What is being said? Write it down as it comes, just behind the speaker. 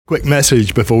Quick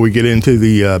message before we get into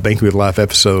the Banking with Life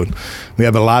episode. We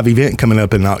have a live event coming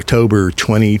up in October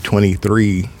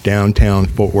 2023, downtown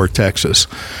Fort Worth, Texas.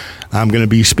 I'm going to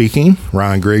be speaking.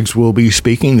 Ryan Griggs will be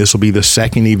speaking. This will be the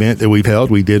second event that we've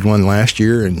held. We did one last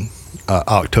year in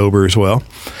October as well.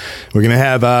 We're going to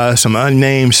have some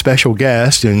unnamed special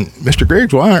guests. And Mr.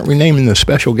 Griggs, why aren't we naming the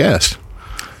special guest?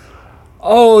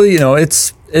 Oh,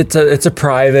 it's a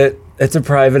private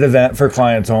event for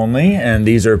clients only, and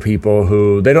these are people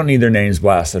who they don't need their names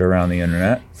blasted around the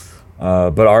internet,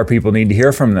 but our people need to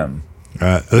hear from them.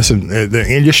 Listen, the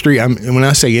industry. When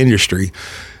I say industry,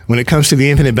 when it comes to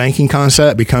the infinite banking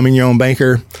concept, becoming your own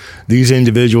banker, these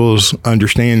individuals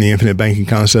understand the infinite banking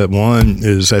concept. One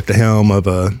is at the helm of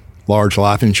a large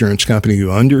life insurance company who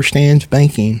understands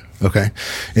banking. Okay,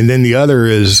 and then the other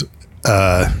is.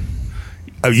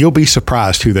 You'll be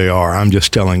surprised who they are. I'm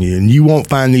just telling you. And you won't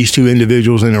find these two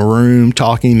individuals in a room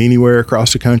talking anywhere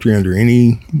across the country under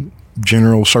any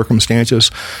general circumstances.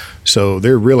 So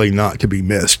they're really not to be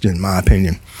missed, in my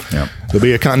opinion. Yep. There'll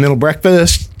be a continental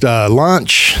breakfast,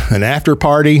 lunch, an after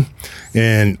party,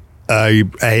 and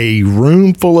a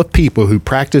room full of people who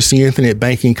practice the infinite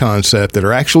banking concept that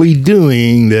are actually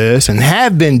doing this and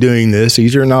have been doing this.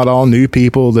 These are not all new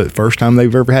people that first time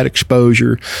they've ever had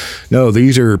exposure. No,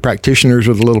 these are practitioners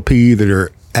with a little P that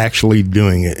are actually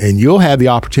doing it, and you'll have the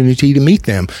opportunity to meet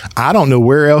them. I don't know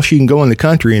where else you can go in the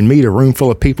country and meet a room full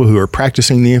of people who are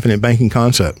practicing the infinite banking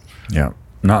concept. Yeah,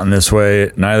 not in this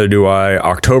way. Neither do I.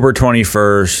 October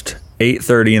 21st.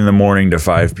 8:30 in the morning to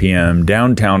 5 p.m.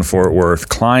 downtown Fort Worth,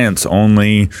 clients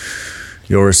only.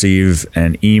 You'll receive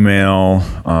an email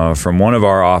from one of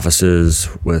our offices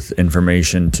with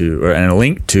information and a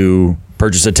link to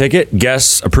purchase a ticket.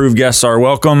 Approved guests are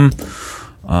welcome.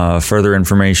 Further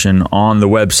information on the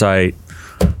website.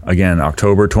 Again,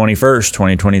 October 21st,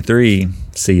 2023.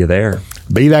 See you there.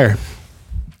 Be there.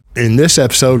 In this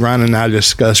episode, Ryan and I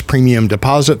discuss premium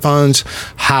deposit funds,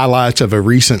 highlights of a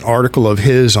recent article of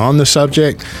his on the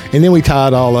subject, and then we tie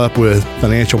it all up with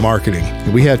financial marketing.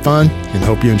 We had fun and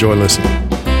hope you enjoy listening.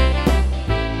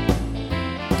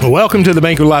 Welcome to the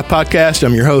Banking with Life podcast.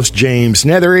 I'm your host, James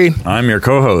Nethery. I'm your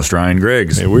co-host, Ryan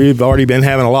Griggs. And we've already been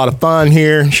having a lot of fun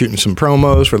here, shooting some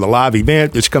promos for the live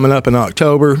event that's coming up in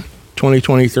October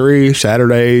 2023,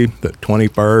 Saturday the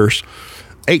 21st,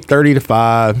 8:30 to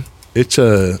 5. It's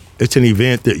an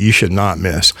event that you should not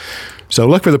miss. So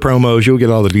look for the promos. You'll get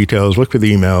all the details. Look for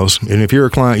the emails. And if you're a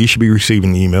client, you should be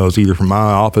receiving the emails either from my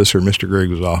office or Mr.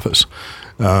 Griggs' office.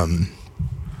 All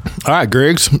right,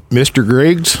 Griggs, Mr.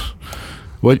 Griggs,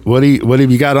 what have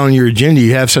you got on your agenda?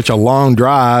 You have such a long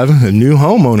drive, a new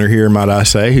homeowner here, might I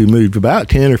say, who moved about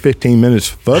 10 or 15 minutes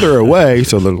further away.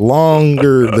 So the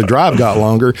drive got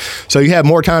longer. So you have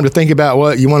more time to think about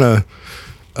what you want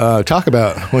to talk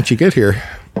about once you get here.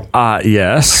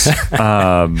 Yes.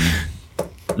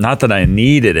 Not that I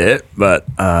needed it, but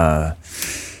I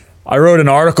wrote an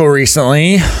article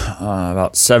recently,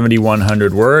 about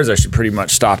 7,100 words. I should pretty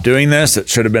much stop doing this. It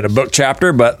should have been a book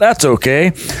chapter, but that's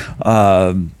okay.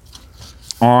 On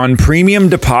premium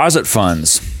deposit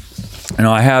funds.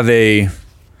 I have a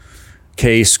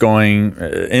case going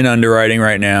in underwriting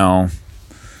right now.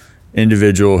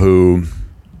 Individual who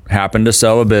happened to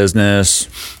sell a business,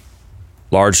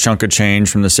 large chunk of change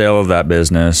from the sale of that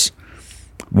business,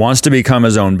 wants to become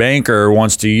his own banker,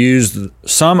 wants to use importantly,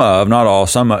 some of,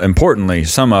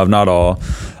 not all,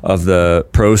 of the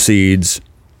proceeds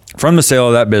from the sale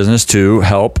of that business to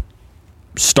help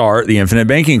start the infinite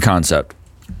banking concept.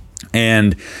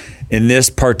 And in this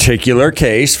particular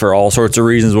case, for all sorts of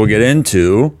reasons we can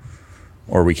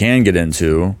get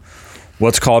into,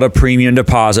 what's called a premium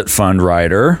deposit fund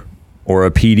writer or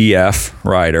a PDF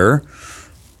writer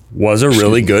was a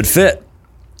really good fit.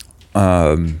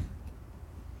 So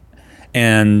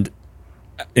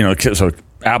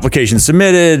application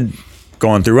submitted,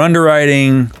 going through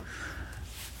underwriting,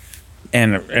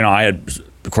 and I had,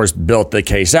 of course, built the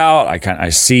case out. I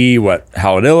see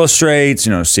how it illustrates,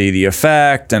 see the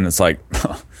effect, and it's like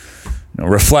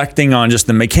reflecting on just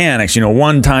the mechanics,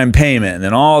 one-time payment, and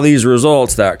then all these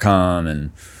results that come,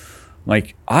 and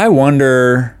I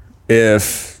wonder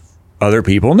if other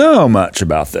people know much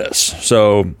about this.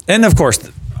 So, and of course,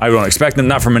 I don't expect them,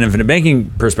 not from an infinite banking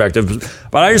perspective,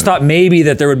 but I just thought maybe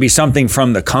that there would be something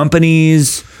from the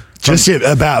companies. Just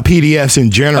about PDFs in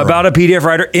general. About a PDF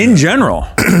writer in general.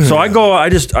 So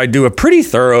I do a pretty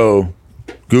thorough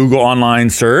Google online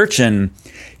search and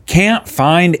can't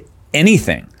find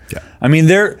anything. Yeah. I mean,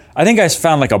 I think I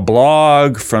found a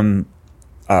blog from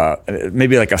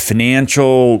maybe a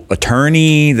financial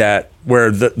attorney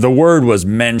where the word was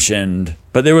mentioned,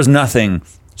 but there was nothing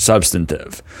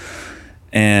substantive.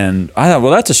 And I thought,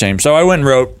 well, that's a shame. So I went and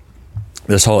wrote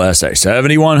this whole essay,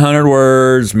 7,100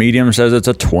 words. Medium says it's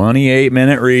a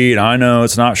 28-minute read. I know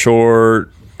it's not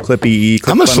short, clippy.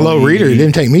 I'm a slow reader. It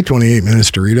didn't take me 28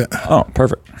 minutes to read it. Oh,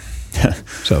 perfect.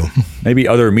 So maybe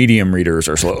other medium readers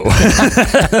are slow.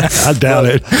 I doubt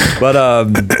it. But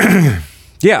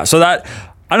yeah, so that,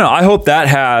 I don't know. I hope that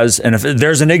has, and if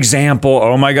there's an example,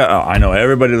 oh my God, I know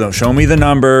everybody will show me the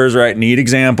numbers, right? Need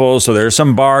examples. So there's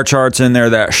some bar charts in there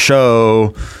that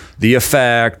show the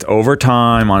effect over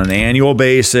time on an annual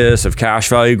basis of cash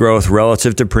value growth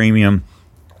relative to premium.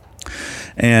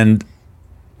 And,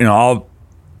 I'm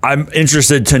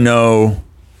interested to know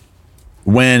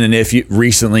when and if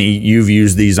recently you've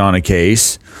used these on a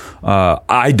case.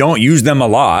 I don't use them a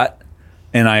lot.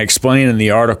 And I explain in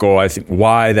the article, I think,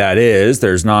 why that is.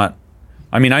 I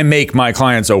make my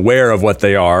clients aware of what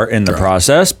they are in the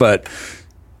process, but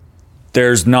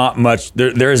there's not much,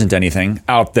 there isn't anything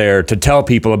out there to tell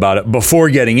people about it before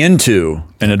getting into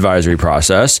an advisory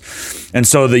process. And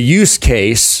so the use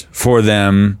case for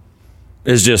them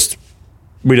is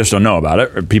we just don't know about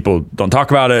it, or people don't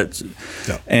talk about it.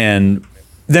 No. And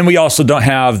then we also don't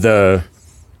have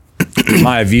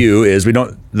my view is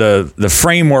the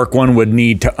framework one would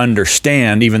need to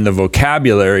understand, even the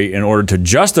vocabulary in order to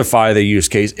justify the use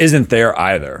case isn't there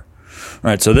either.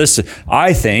 Right. So this,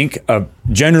 I think,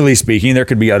 generally speaking, there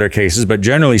could be other cases, but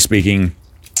generally speaking,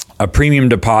 a premium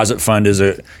deposit fund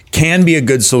can be a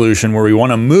good solution where we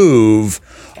want to move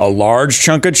a large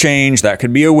chunk of change. That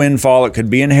could be a windfall. It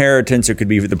could be inheritance. It could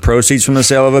be the proceeds from the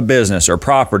sale of a business or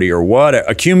property or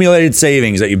accumulated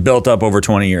savings that you built up over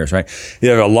 20 years, right? You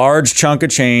have a large chunk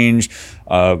of change,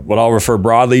 what I'll refer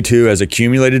broadly to as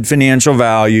accumulated financial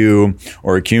value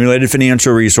or accumulated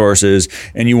financial resources,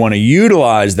 and you want to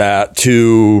utilize that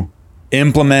to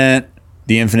implement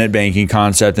the infinite banking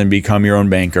concept and become your own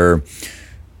banker.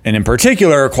 And in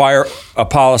particular, acquire a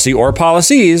policy or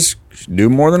policies, do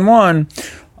more than one,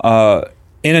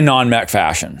 in a non-MEC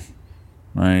fashion,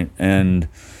 right? And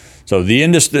so the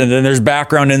industry, and then there's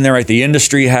background in there, right? The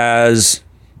industry has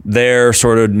their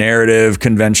sort of narrative,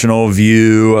 conventional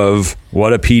view of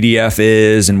what a PDF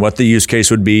is and what the use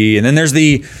case would be. And then there's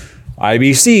the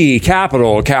IBC,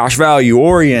 capital, cash value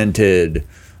oriented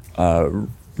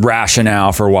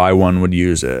rationale for why one would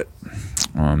use it.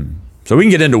 So we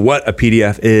can get into what a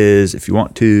PDF is if you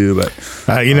want to, but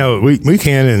we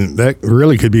can, and that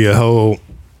really could be a whole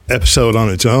episode on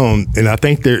its own. And I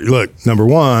think number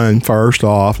one, first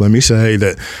off, let me say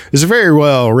that it's a very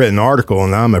well written article,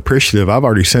 and I'm appreciative. I've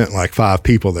already sent like 5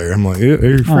 people there. I'm like, are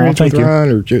you friends with Ryan?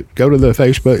 Or just go to the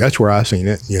Facebook. That's where I seen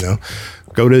it.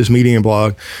 Go to his Medium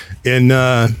blog, and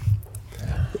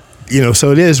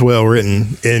so it is well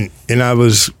written. And I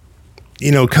was,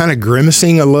 kind of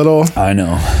grimacing a little. I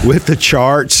know. With the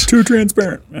charts. Too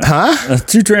transparent. Huh?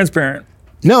 Too transparent.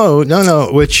 No.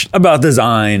 Which about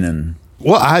design and.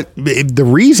 Well, the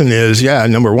reason is,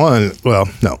 number one,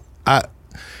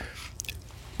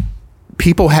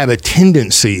 people have a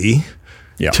tendency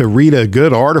to read a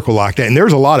good article like that. And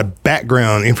there's a lot of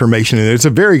background information in it. It's a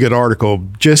very good article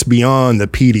just beyond the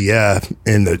PDF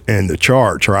and the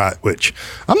charts, right? Which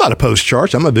I'm not opposed to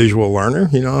charts. I'm a visual learner.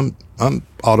 I'm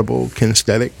audible,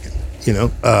 kinesthetic,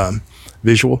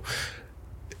 visual.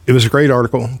 It was a great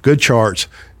article, good charts.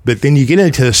 But then you get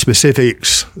into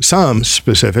some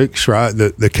specifics, right?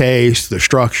 The case, the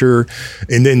structure,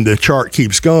 and then the chart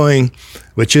keeps going,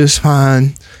 which is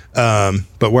fine.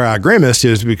 But where I grimace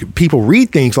is people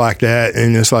read things like that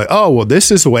and it's like, oh, well, this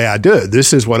is the way I do it.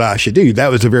 This is what I should do. That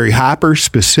was a very hyper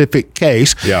specific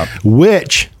case,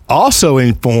 which also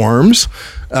informs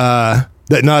that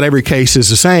not every case is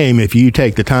the same. If you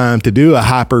take the time to do a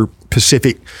hyper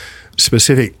specific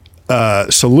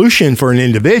solution for an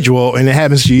individual and it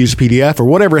happens to use PDF or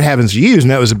whatever it happens to use,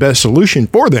 and that was the best solution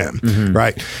for them,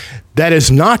 right? That is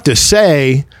not to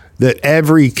say that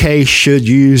every case should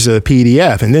use a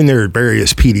PDF. And then there are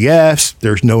various PDFs.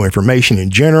 There's no information in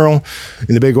general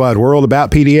in the big wide world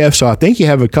about PDFs. So I think you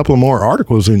have a couple of more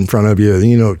articles in front of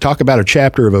you. Talk about a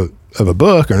chapter of a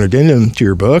book or an addendum to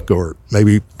your book, or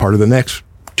maybe part of the next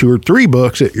 2 or 3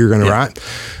 books that you're going to write,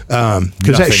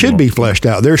 because that should be fleshed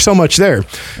out. There's so much there.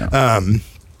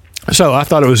 So I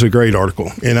thought it was a great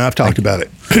article, and I've talked about it.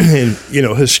 And,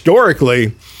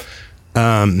 historically,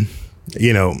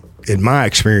 in my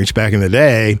experience back in the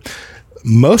day,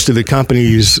 most of the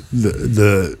companies,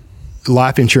 the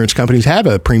life insurance companies have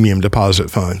a premium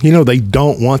deposit fund. You know, they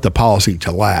don't want the policy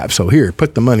to lapse. So here,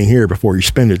 put the money here before you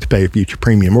spend it to pay a future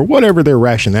premium or whatever their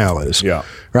rationale is. Yeah.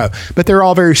 Right. But they're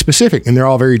all very specific and they're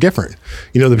all very different.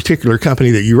 You know, the particular company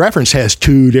that you reference has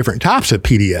 2 different types of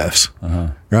PDFs.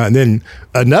 Right. And then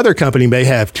another company may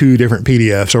have 2 different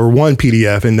PDFs or 1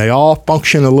 PDF, and they all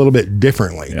function a little bit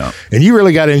differently. Yeah. And you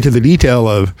really got into the detail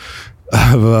of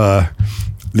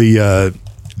the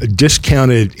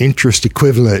discounted interest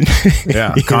equivalent.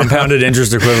 Yeah, compounded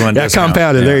interest equivalent. Yeah, discount.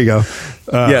 compounded. Yeah. There you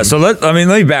go. So let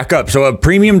me back up. So a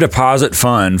premium deposit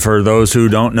fund, for those who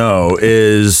don't know,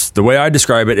 is the way I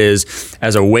describe it is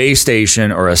as a way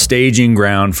station or a staging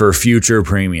ground for future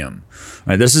premium.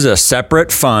 Right, this is a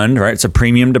separate fund, right? It's a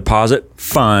premium deposit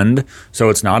fund, so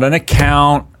it's not an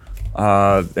account.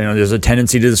 There's a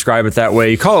tendency to describe it that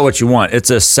way. You call it what you want. It's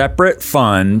a separate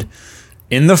fund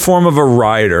in the form of a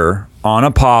rider on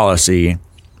a policy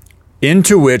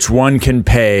into which one can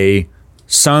pay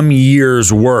some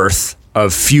year's worth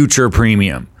of future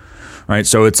premium. Right,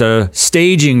 so it's a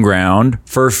staging ground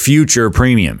for future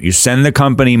premium. You send the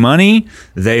company money,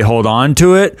 they hold on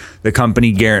to it. The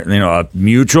company, a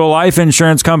mutual life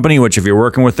insurance company, which if you're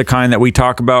working with the kind that we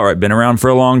talk about, right, been around for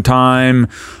a long time,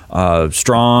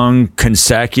 strong,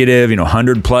 consecutive,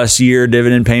 100+ year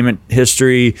dividend payment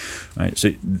history. Right,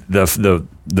 so the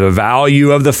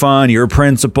value of the fund, your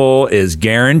principal, is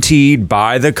guaranteed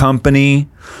by the company.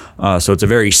 So it's a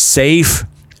very safe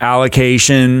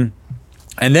allocation.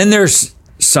 And then there's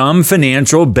some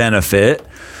financial benefit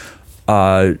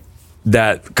that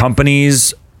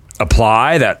companies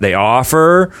apply, that they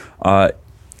offer,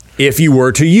 if you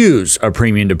were to use a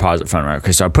premium deposit fund. Right?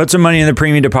 Okay, so I put some money in the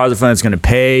premium deposit fund. It's going to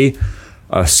pay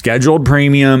a scheduled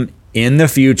premium in the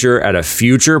future at a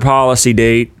future policy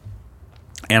date,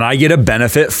 and I get a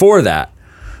benefit for that.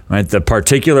 Right? The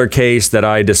particular case that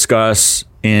I discuss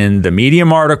in the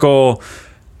Medium article,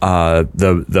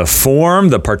 the form,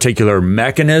 the particular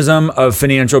mechanism of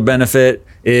financial benefit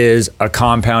is a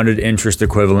compounded interest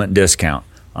equivalent discount.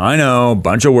 I know,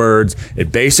 bunch of words.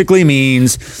 It basically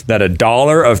means that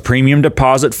 $1 of premium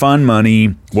deposit fund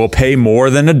money will pay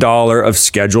more than $1 of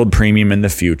scheduled premium in the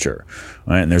future.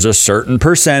 Right? And there's a certain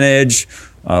percentage.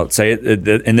 Let's say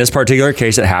in this particular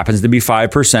case, it happens to be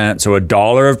 5%. So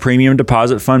 $1 of premium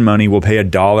deposit fund money will pay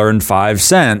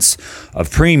 $1.05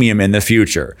 of premium in the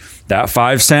future. That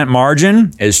 5-cent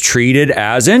margin is treated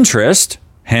as interest,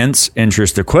 hence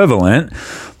interest equivalent,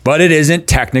 but it isn't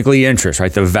technically interest,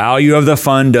 right? The value of the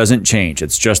fund doesn't change.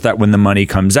 It's just that when the money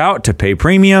comes out to pay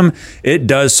premium, it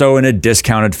does so in a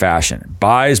discounted fashion. It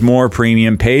buys more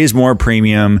premium, pays more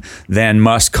premium than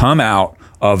must come out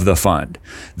of the fund.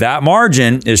 That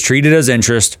margin is treated as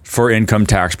interest for income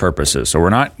tax purposes. So we're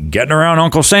not getting around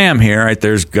Uncle Sam here, right?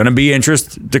 There's going to be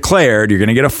interest declared. You're going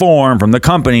to get a form from the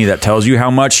company that tells you how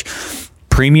much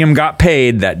premium got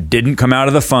paid that didn't come out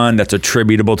of the fund that's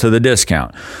attributable to the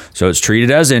discount. So it's treated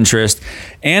as interest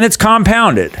and it's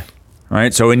compounded.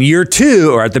 Right. So in year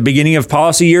 2, or at the beginning of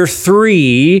policy year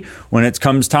 3, when it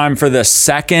comes time for the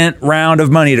second round of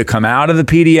money to come out of the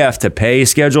PDF to pay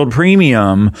scheduled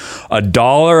premium,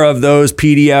 $1 of those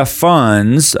PDF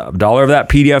funds, $1 of that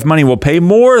PDF money will pay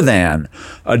more than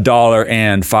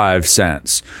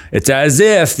 $1.05. It's as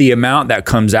if the amount that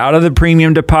comes out of the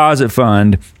premium deposit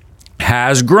fund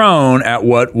has grown at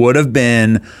what would have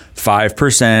been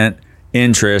 5%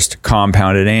 interest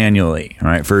compounded annually,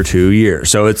 right, for 2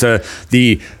 years. So it's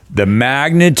the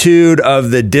magnitude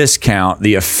of the discount,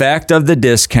 the effect of the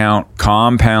discount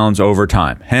compounds over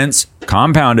time. Hence,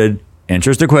 compounded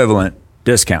interest equivalent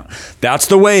discount. That's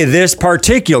the way this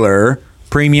particular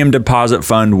premium deposit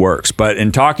fund works. But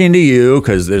in talking to you,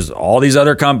 because there's all these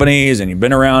other companies and you've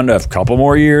been around a couple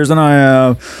more years than I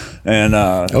have, and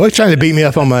always trying to beat me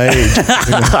up on my age.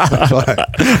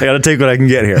 I got to take what I can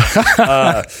get here.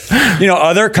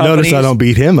 Other companies. Notice I don't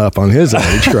beat him up on his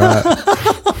age, right?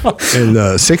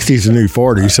 And 60 is the new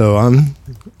 40, so I'm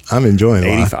enjoying it.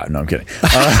 85. No, I'm kidding.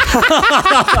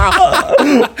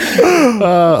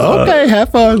 Okay, have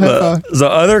fun. So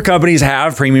other companies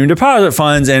have premium deposit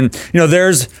funds, and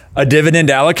there's a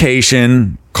dividend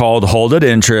allocation called hold at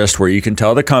interest, where you can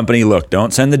tell the company, look,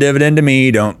 don't send the dividend to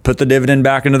me, don't put the dividend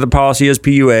back into the policy as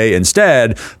PUA.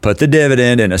 Instead, put the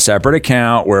dividend in a separate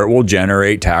account where it will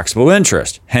generate taxable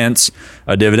interest. Hence,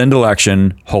 a dividend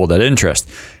election, hold at interest.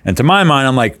 And to my mind,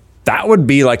 I'm like, that would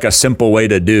be like a simple way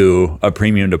to do a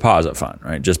premium deposit fund,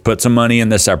 right? Just put some money in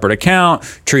the separate account,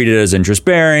 treat it as interest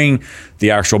bearing.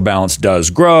 The actual balance does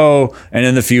grow. And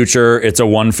in the future, it's a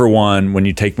 1-for-1 when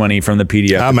you take money from the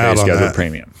PDF I'm out on scheduled that.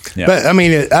 premium. Yeah. But I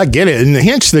mean, I get it. And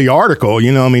hence the article,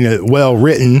 well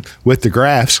written with the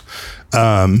graphs.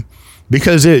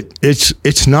 because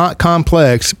it's not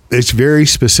complex. It's very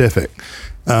specific.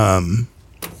 I'd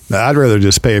rather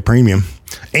just pay a premium.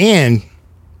 And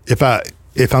if I'm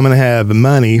going to have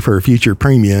money for a future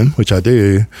premium, which I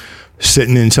do,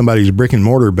 sitting in somebody's brick and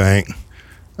mortar bank,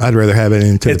 I'd rather have it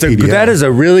into the PDL. That is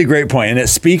a really great point, and it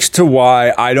speaks to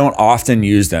why I don't often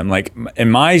use them. Like in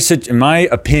my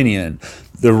opinion,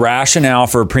 the rationale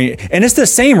for and it's the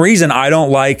same reason I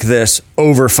don't like this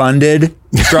overfunded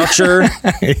structure.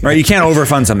 Right? You can't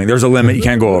overfund something. There's a limit. You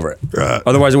can't go over it. Right.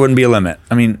 Otherwise, it wouldn't be a limit.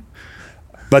 I mean,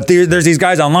 but there's these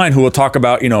guys online who will talk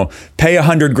about, pay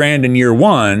 $100,000 in year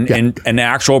one and an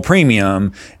actual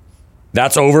premium.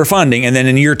 That's overfunding, and then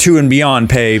in year 2 and beyond,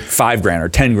 pay $5,000 or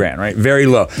 $10,000, right? Very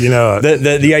low.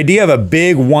 The idea of a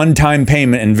big one-time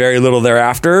payment and very little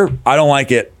thereafter, I don't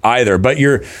like it either. But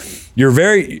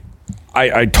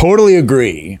I totally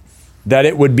agree that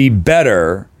it would be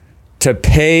better to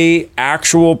pay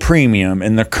actual premium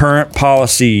in the current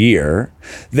policy year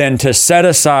than to set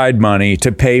aside money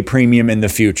to pay premium in the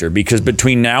future. Because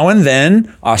between now and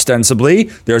then, ostensibly,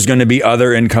 there's going to be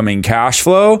other incoming cash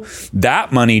flow.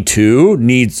 That money, too,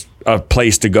 needs a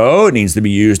place to go. It needs to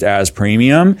be used as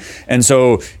premium. And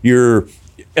so you're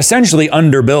essentially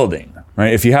underbuilding,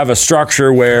 right? If you have a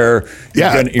structure where...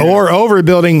 or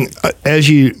overbuilding, as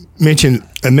you mentioned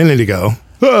a minute ago.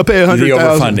 Oh, pay $100,000. The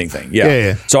overfunding thing.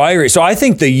 Yeah. So I agree. So I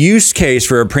think the use case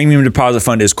for a premium deposit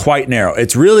fund is quite narrow.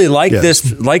 It's really like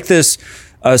this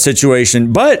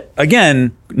situation, but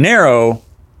again, narrow,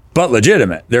 but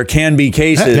legitimate. There can be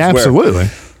cases absolutely.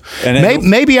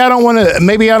 Maybe I don't want to.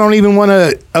 Maybe I don't even want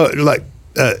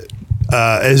to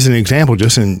as an example,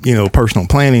 just in personal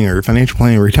planning or financial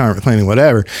planning, retirement planning,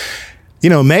 whatever.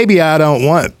 Maybe I don't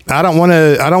want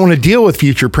to deal with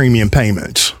future premium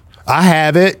payments. I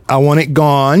have it. I want it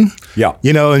gone. Yeah.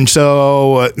 And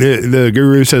so the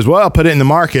guru says, well, put it in the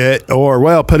market, or,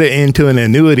 well, put it into an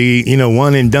annuity,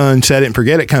 one and done, set it and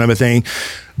forget it kind of a thing.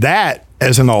 That,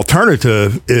 as an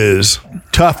alternative, is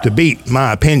tough to beat, in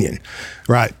my opinion.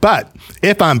 Right. But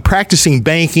if I'm practicing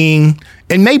banking,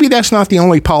 and maybe that's not the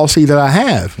only policy that I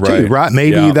have, too, right?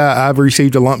 Maybe that I've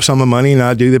received a lump sum of money and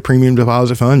I do the premium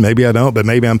deposit fund. Maybe I don't, but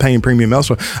maybe I'm paying premium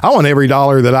elsewhere. I want every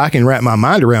dollar that I can wrap my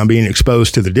mind around being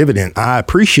exposed to the dividend. I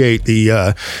appreciate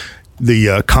the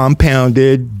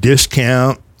compounded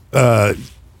discount,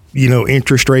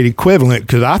 interest rate equivalent,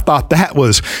 because I thought that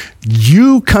was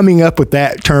you coming up with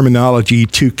that terminology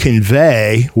to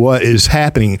convey what is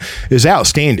happening is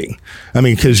outstanding. I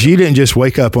mean, because you didn't just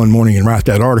wake up one morning and write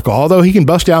that article, although he can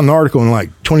bust out an article in like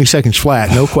 20 seconds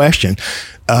flat, no question.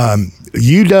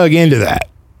 You dug into that,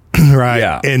 right?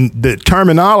 Yeah. And the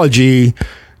terminology,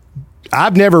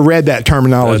 I've never read that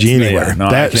terminology anywhere.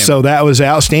 So that was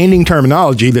outstanding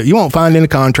terminology that you won't find in a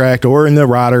contract or in the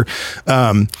rider.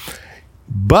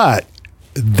 But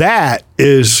that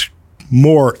is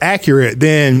more accurate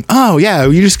than,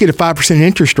 you just get a 5%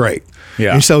 interest rate.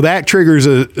 Yeah. And so that triggers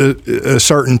a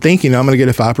certain thinking. I'm going to get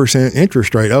a 5%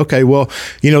 interest rate. Okay, well,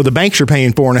 the banks are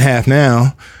paying 4.5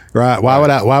 now, right? Why would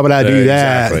I do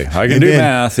that? Exactly. I can do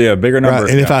math. Yeah, bigger number.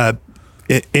 Right? And if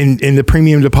in the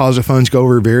premium deposit funds go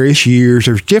over various years,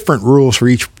 there's different rules for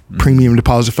each premium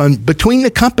deposit fund between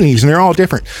the companies, and they're all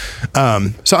different.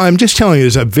 So I'm just telling you,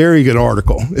 it's a very good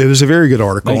article. It was a very good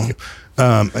article.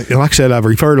 Like I said, I've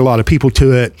referred a lot of people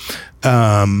to it.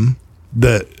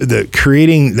 The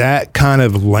creating that kind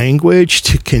of language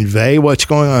to convey what's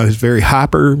going on is very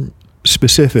hyper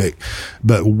specific,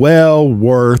 but well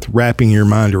worth wrapping your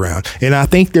mind around. And I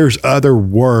think there's other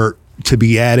work to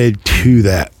be added to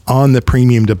that on the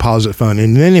premium deposit fund.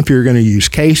 And then if you're going to use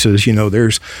cases,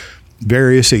 there's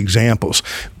various examples.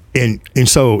 And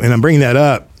I'm bringing that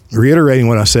up, reiterating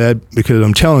what I said, because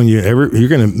I'm telling you, you're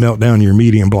going to melt down your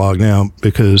Medium blog now,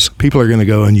 because people are going to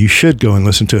go, and you should go and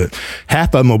listen to it.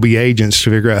 Half of them will be agents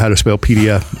to figure out how to spell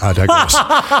PDF. I digress.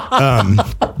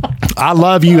 I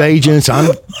love you, agents.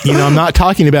 I'm not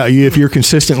talking about you if you're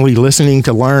consistently listening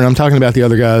to learn. I'm talking about the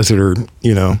other guys that are,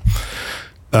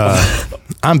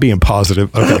 I'm being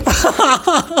positive. Okay.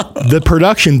 The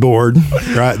production board,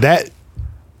 right? That,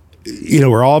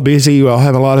 we're all busy. We all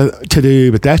have a lot to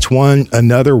do, but that's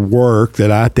another work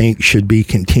that I think should be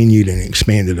continued and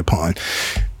expanded upon.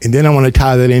 And then I want to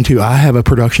tie that into, I have a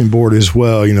production board as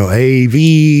well, AV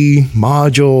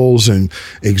modules and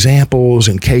examples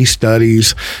and case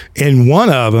studies. And one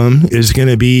of them is going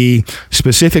to be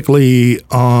specifically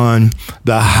on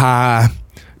the high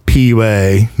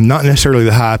PUA, not necessarily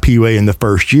the high PUA in the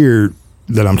first year,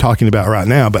 that I'm talking about right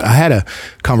now. But I had a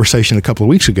conversation a couple of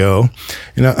weeks ago,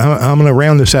 and I'm going to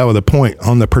round this out with a point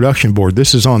on the production board.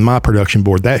 This is on my production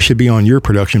board. That should be on your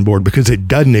production board because it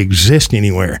doesn't exist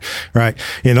anywhere, right?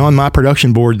 And on my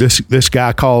production board, this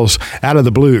guy calls out of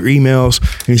the blue or emails,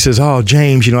 and he says, "Oh,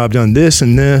 James, you know, I've done this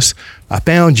and this. I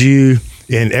found you,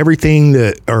 and everything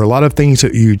or a lot of things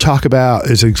that you talk about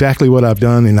is exactly what I've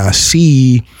done, and I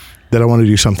see that I want to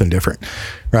do something different,"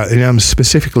 right? And I'm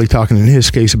specifically talking in his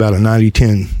case about a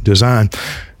 90-10 design.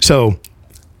 So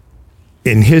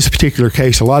in his particular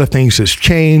case, a lot of things has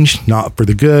changed, not for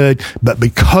the good, but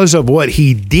because of what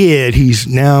he did, he's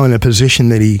now in a position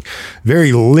that he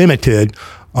very limited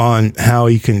on how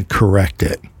he can correct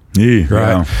it. Yeah,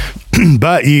 right. Wow.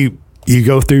 But you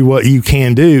go through what you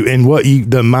can do and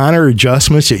the minor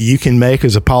adjustments that you can make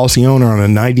as a policy owner on a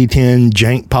 90-10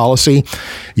 jank policy,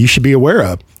 you should be aware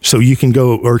of. So you can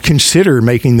go or consider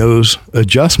making those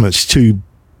adjustments to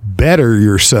better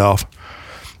yourself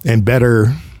and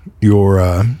better your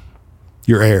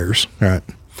heirs. Right.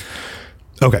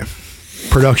 Okay.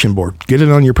 Production board. Get it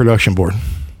on your production board.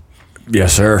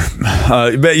 Yes, sir.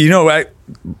 But you know,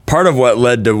 part of what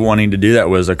led to wanting to do that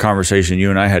was a conversation you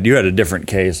and I had. You had a different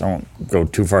case. I won't go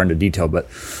too far into detail, but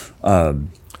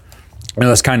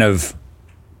that's kind of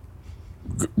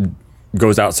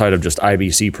goes outside of just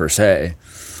IBC per se.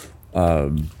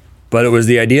 But it was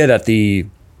the idea that the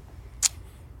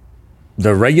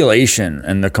regulation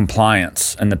and the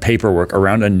compliance and the paperwork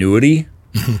around annuity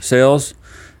sales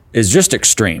is just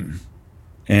extreme.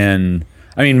 And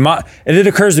I mean, and it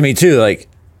occurs to me too, like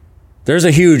there's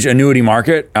a huge annuity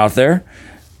market out there.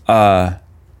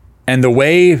 And the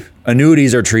way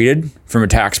annuities are treated from a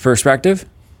tax perspective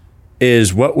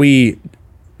is what we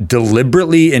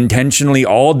deliberately, intentionally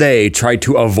all day try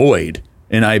to avoid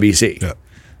in IBC. Yeah.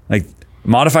 Like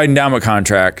modified endowment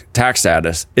contract tax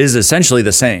status is essentially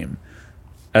the same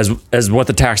as what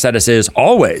the tax status is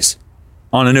always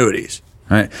on annuities,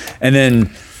 right? And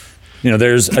then, you know,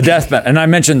 there's a death benefit, and I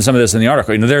mentioned some of this in the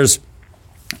article. You know, there's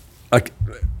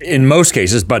in most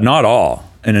cases, but not all,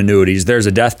 in annuities, there's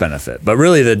a death benefit. But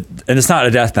really, and it's not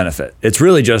a death benefit. It's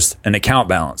really just an account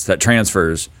balance that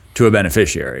transfers to a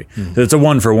beneficiary. So it's a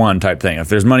one-for-one type thing. If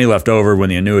there's money left over when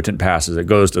the annuitant passes, it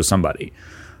goes to somebody.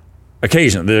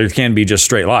 Occasionally, there can be just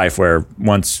straight life where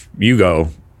once you go,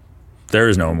 there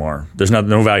is no more. There's no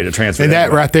value to transfer. And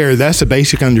that right there, that's a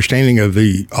basic understanding of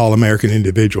the all-American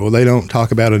individual. They don't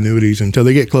talk about annuities until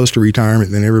they get close to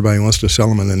retirement, then everybody wants to sell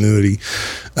them an annuity.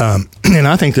 And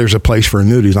I think there's a place for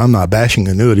annuities. I'm not bashing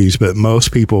annuities, but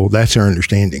most people, that's their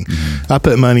understanding. I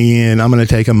put money in, I'm going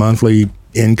to take a monthly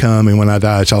income, and when I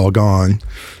die, it's all gone.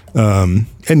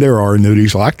 And there are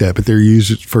annuities like that, but they're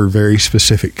used for very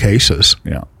specific cases.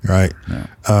 Yeah. Right. Yeah.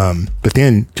 But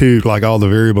then too, like all the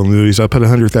variable annuities, I put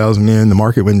 100,000 in, the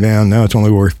market went down. Now it's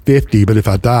only worth 50, but if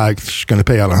I die, it's going to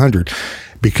pay out 100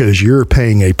 because you're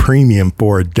paying a premium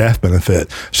for a death benefit.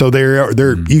 So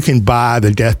you can buy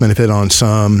the death benefit on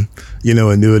some,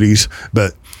 annuities,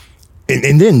 but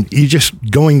And then you just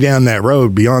going down that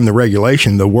road beyond the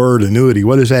regulation, the word annuity,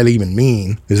 what does that even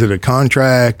mean? Is it a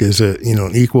contract? Is it,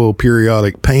 an equal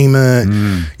periodic payment?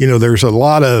 There's a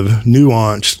lot of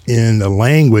nuance in the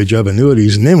language of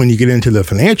annuities. And then when you get into the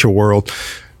financial world,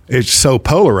 it's so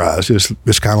polarized.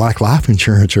 It's kind of like life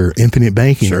insurance or infinite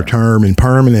banking or term and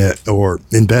permanent or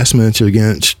investments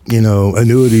against,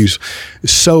 annuities.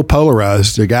 It's so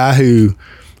polarized. The guy who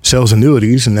sells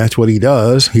annuities, and that's what he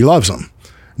does, he loves them.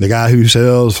 The guy who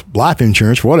sells life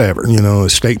insurance, whatever,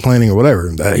 estate planning or whatever,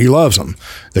 he loves them.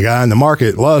 The guy in the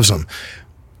market loves them.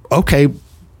 Okay,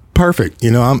 perfect.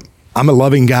 I'm a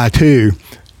loving guy too,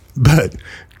 but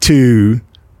to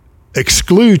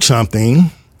exclude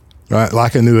something, right,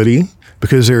 like annuity,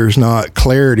 because there's not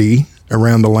clarity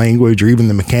around the language or even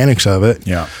the mechanics of it,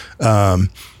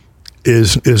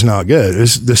 is not good.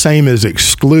 It's the same as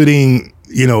excluding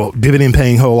dividend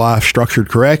paying whole life structured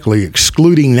correctly,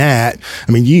 excluding that.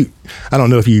 I mean, I don't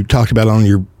know if you talked about it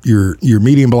on your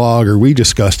Medium blog or we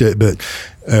discussed it, but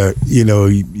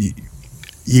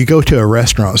you go to a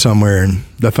restaurant somewhere and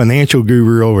the financial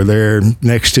guru over there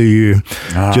next to you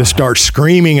just starts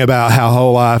screaming about how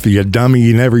whole life, you dummy,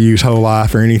 you never use whole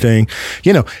life or anything.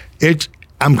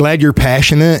 I'm glad you're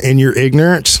passionate in your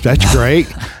ignorance. That's great.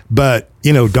 But,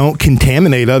 don't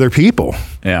contaminate other people.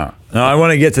 Yeah. No, I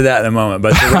want to get to that in a moment.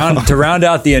 But to round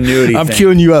out the annuity I'm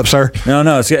queuing you up, sir. No.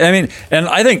 And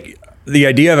I think the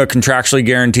idea of a contractually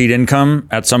guaranteed income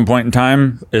at some point in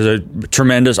time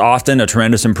is often a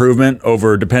tremendous improvement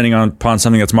over depending upon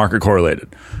something that's market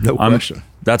correlated. No question.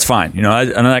 That's fine.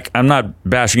 I'm not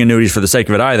bashing annuities for the sake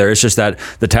of it either. It's just that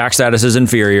the tax status is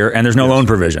inferior and there's no loan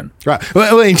provision. Right.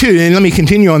 Well, and let me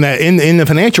continue on that. In the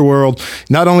financial world,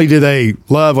 not only do they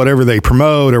love whatever they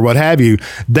promote or what have you,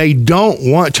 they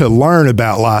don't want to learn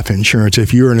about life insurance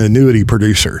if you're an annuity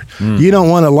producer. You don't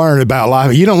want to learn about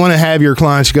life. You don't want to have your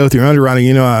clients go through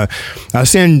underwriting. I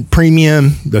send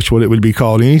premium. That's what it would be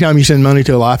called. Anytime you send money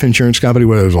to a life insurance company,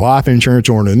 whether it's life insurance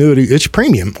or an annuity, it's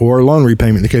premium or a loan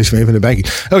repayment in the case of infinite banking.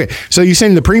 Okay, so you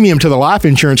send the premium to the life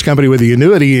insurance company with the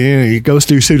annuity, and it goes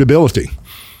through suitability,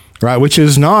 right? Which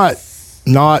is not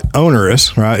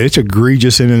onerous, right? It's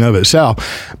egregious in and of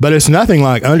itself, but it's nothing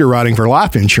like underwriting for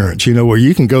life insurance, where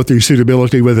you can go through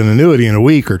suitability with an annuity in a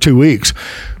week or 2 weeks.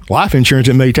 Life insurance,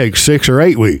 it may take 6 or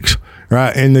 8 weeks,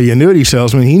 right? And the annuity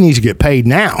salesman, he needs to get paid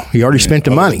now. He already spent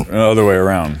the money. Other way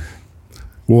around.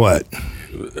 What?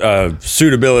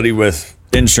 Suitability with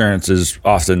insurance is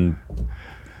often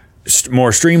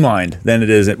more streamlined than it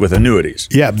is with annuities.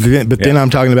 Yeah, but then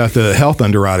I'm talking about the health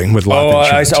underwriting with life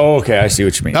insurance. Okay, I see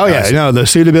what you mean. Oh yeah, the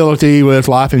suitability with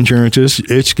life insurance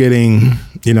it's getting,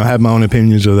 I have my own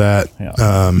opinions of that.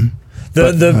 Yeah.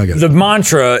 The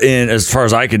mantra as far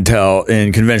as I can tell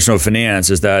in conventional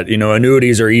finance is that,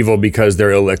 annuities are evil because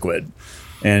they're illiquid.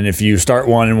 And if you start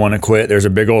one and want to quit, there's a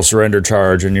big old surrender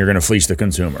charge and you're going to fleece the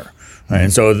consumer. Right?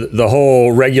 And so the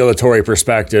whole regulatory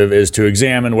perspective is to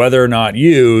examine whether or not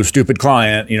you, stupid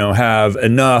client, have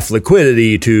enough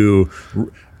liquidity to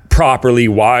properly,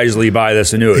 wisely buy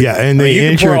this annuity. Yeah, and the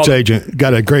insurance agent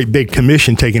got a great big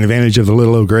commission taking advantage of the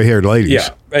little old gray-haired ladies. Yeah,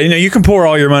 you can pour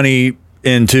all your money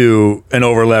into an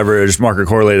over-leveraged market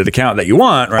correlated account that you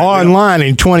want, right? Online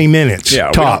in 20 minutes,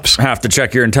 tops. We don't have to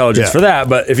check your intelligence for that,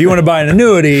 but if you want to buy an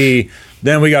annuity,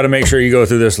 then we got to make sure you go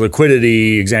through this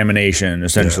liquidity examination,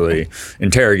 essentially,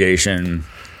 interrogation,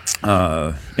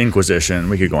 inquisition.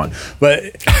 We could go on, but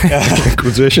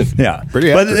inquisition, yeah,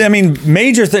 pretty accurate. But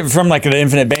major thing from like an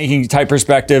infinite banking type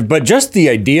perspective, but just the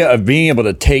idea of being able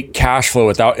to take cash flow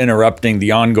without interrupting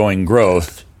the ongoing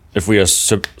growth. If we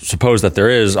suppose that there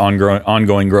is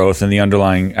ongoing growth in the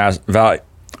underlying asset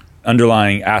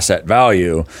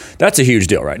value, that's a huge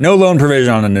deal, right? No loan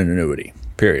provision on an annuity,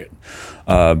 period.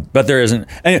 But there isn't.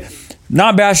 And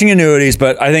not bashing annuities,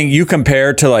 but I think you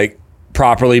compare to like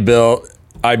properly built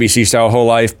IBC style whole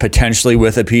life, potentially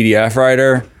with a PDF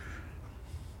writer,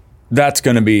 that's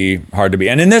going to be hard to be.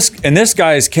 And in this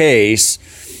guy's case,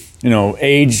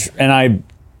 age, and I,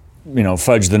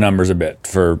 fudge the numbers a bit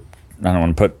for. I don't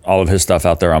want to put all of his stuff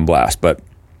out there on blast, but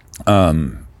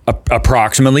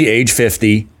approximately age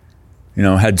 50,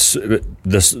 had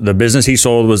the business he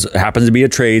sold happens to be a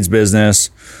trades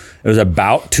business. It was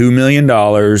about $2 million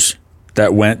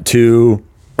that went to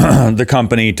the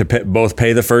company to both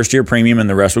pay the first year premium and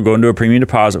the rest would go into a premium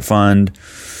deposit fund.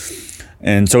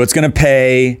 And so it's going to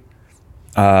pay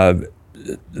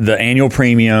the annual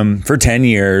premium for 10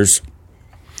 years.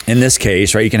 In this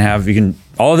case, right,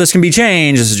 all of this can be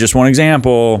changed. This is just one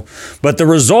example. But the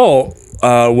result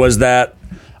was that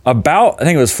I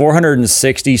think it was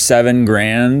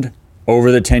 $467,000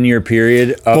 over the 10-year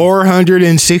period.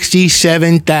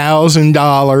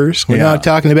 $467,000. We're not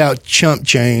talking about chump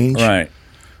change. Right.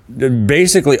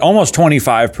 Basically, almost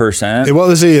 25%. What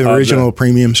was the original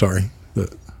premium? Sorry.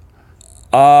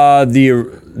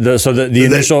 The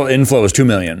initial inflow was $2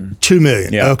 million. $2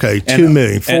 million. Yeah. Okay, $2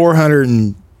 million.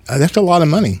 400 that's a lot of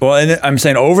money. Well, and I'm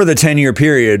saying over the 10-year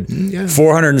period,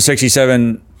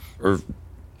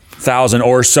 467,000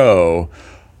 or so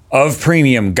of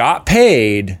premium got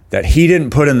paid that he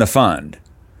didn't put in the fund.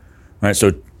 Right,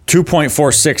 so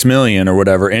 2.46 million or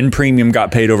whatever in premium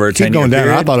got paid over a 10-year going down.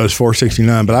 period. I thought it was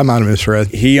 469, but I might have misread.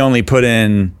 He only put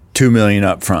in $2 million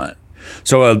up front.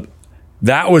 So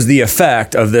that was the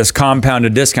effect of this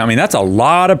compounded discount. I mean, that's a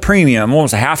lot of premium,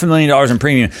 almost $500,000 in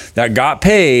premium that got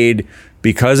paid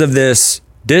because of this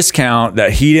discount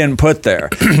that he didn't put there.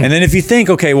 And then if you think,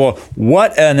 okay, well,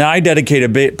 and I dedicate a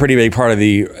pretty big part of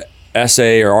the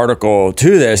essay or article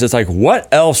to this, it's like,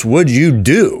 what else would you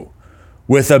do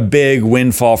with a big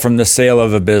windfall from the sale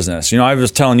of a business? I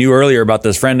was telling you earlier about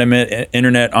this friend I met,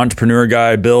 internet entrepreneur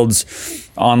guy, builds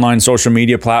online social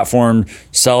media platform,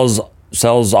 sells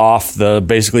off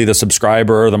basically the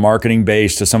subscriber or the marketing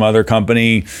base to some other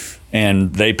company,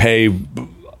 and they pay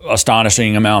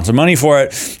astonishing amounts of money for it.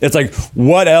 It's like,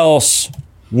 what else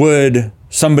would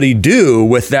somebody do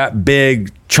with that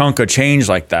big chunk of change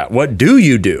like that? What do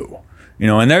you do?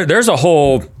 And there's a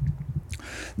whole,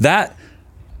 that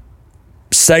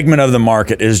segment of the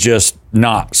market is just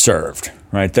not served,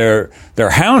 right? They're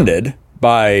hounded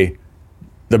by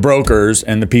the brokers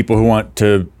and the people who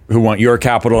who want your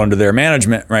capital under their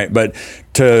management, right? But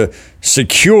to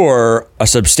secure a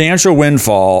substantial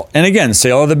windfall, and again,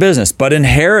 sale of the business, but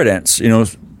inheritance,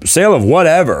 sale of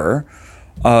whatever,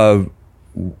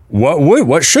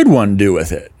 what should one do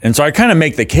with it? And so I kind of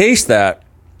make the case that,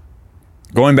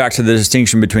 going back to the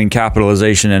distinction between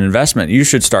capitalization and investment, you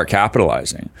should start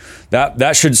capitalizing.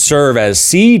 That should serve as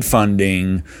seed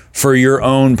funding for your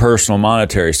own personal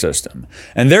monetary system.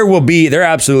 And there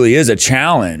absolutely is a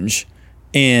challenge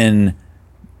in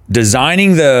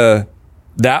designing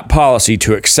that policy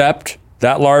to accept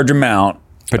that large amount,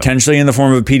 potentially in the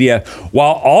form of a PDF,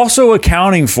 while also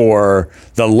accounting for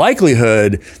the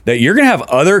likelihood that you're going to have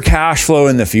other cash flow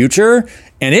in the future,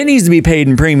 and it needs to be paid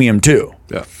in premium too.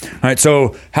 Yeah. All right.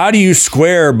 So how do you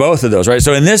square both of those, right?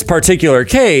 So in this particular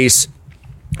case,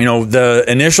 the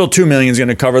initial $2 million is going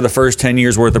to cover the first 10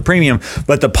 years worth of premium,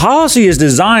 but the policy is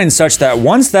designed such that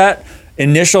once that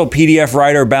initial PDF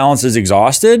rider balance is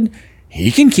exhausted,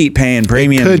 he can keep paying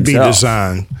premium. It could be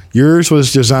designed. Yours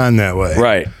was designed that way.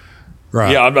 Right.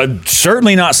 Right. Yeah. I'm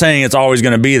certainly not saying it's always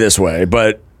going to be this way,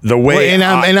 but the way,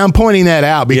 I'm pointing that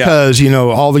out because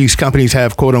all these companies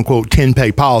have quote unquote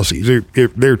 10-pay policies. They're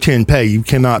 10-pay. You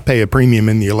cannot pay a premium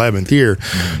in the 11th year,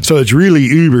 so it's really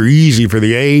uber easy for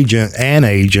the agent,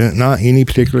 not any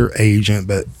particular agent,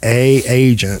 but to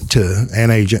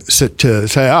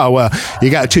say, oh well, you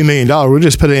got $2 million. We'll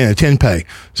just put it in a 10-pay,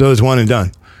 so it's one and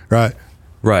done. Right.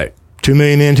 Right. $2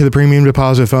 million into the premium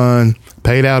deposit fund,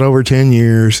 paid out over 10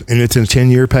 years, and it's a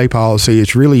 10-year pay policy.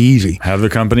 It's really easy. Have the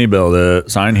company build it,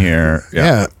 sign here.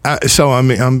 Yeah. So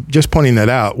I'm just pointing that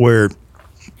out where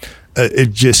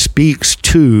it just speaks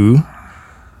to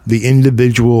the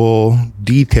individual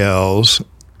details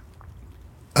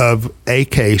of a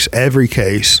case, every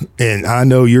case. And I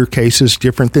know your case is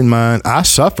different than mine. I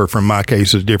suffer from my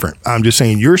case is different. I'm just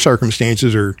saying your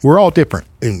circumstances we're all different.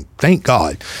 And thank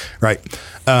God, right?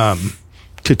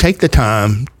 To take the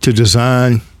time to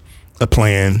design a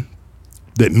plan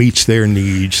that meets their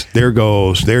needs, their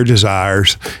goals, their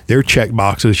desires, their check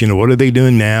boxes. What are they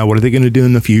doing now? What are they going to do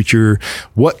in the future?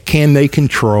 What can they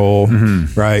control?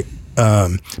 Right?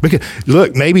 Because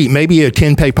look, maybe a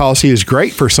 10-pay policy is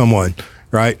great for someone.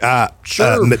 Right.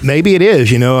 Sure. Maybe it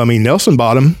is, Nelson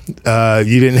bought them.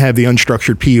 You didn't have the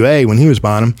unstructured PUA when he was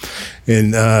buying them.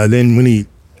 And then when he,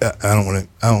 I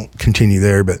don't continue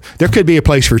there, but there could be a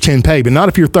place for 10-pay, but not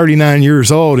if you're 39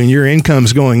 years old and your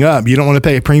income's going up. You don't want to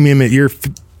pay a premium at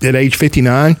age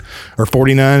 59 or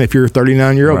 49 if you're a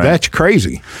 39-year-old. Right. That's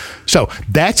crazy. So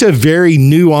that's a very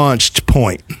nuanced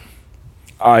point.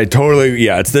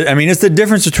 It's the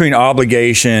difference between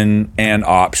obligation and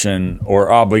option,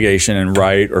 or obligation and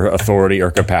right, or authority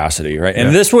or capacity, right?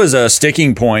 And this was a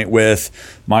sticking point with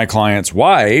my client's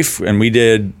wife, and we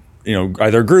did,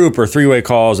 either group or three-way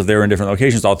calls if they were in different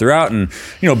locations all throughout, and,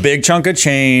 big chunk of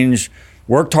change,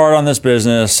 worked hard on this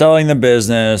business, selling the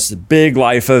business, big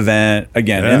life event,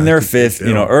 again, in their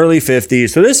early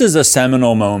 50s. So this is a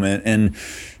seminal moment, and,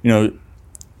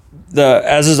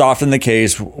 as is often the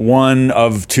case, one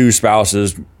of two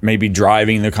spouses may be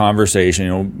driving the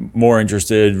conversation, more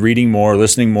interested, reading more,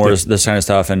 listening more, this kind of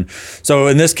stuff. And so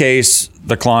in this case,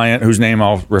 the client, whose name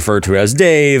I'll refer to as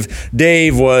Dave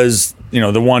was,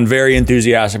 the one very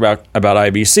enthusiastic about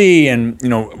IBC and,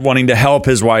 wanting to help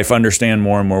his wife understand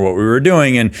more and more what we were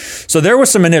doing. And so there was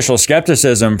some initial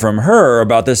skepticism from her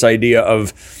about this idea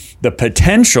of the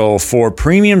potential for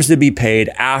premiums to be paid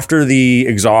after the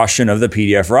exhaustion of the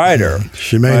PDF rider.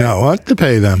 She may not want to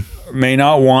pay them.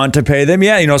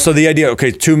 Yeah. So the idea,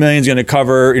 okay, $2 million is going to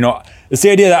cover, it's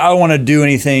the idea that I don't want to do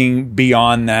anything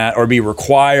beyond that, or be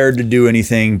required to do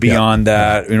anything beyond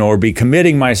that, or be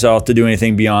committing myself to do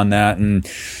anything beyond that. And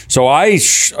so I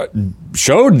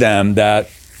showed them that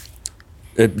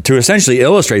to essentially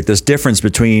illustrate this difference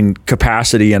between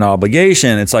capacity and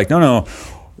obligation. It's like, no,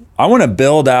 I want to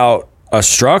build out a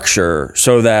structure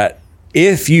so that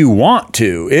if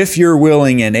you're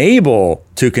willing and able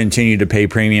to continue to pay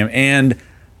premium, and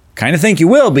kind of think you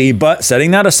will be, but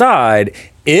setting that aside,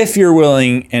 if you're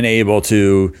willing and able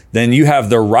to, then you have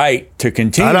the right to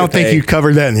continue. I don't think you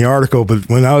covered that in the article, but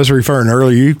when I was referring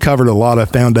earlier, you covered a lot of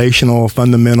fundamental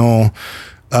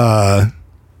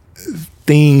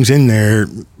things in there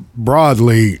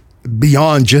broadly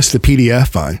beyond just the PDF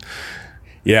fund.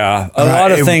 Yeah, a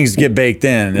lot of things get baked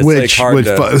in. It's hard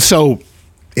to... So,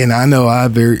 and I know I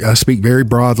speak very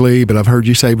broadly, but I've heard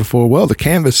you say before, well, the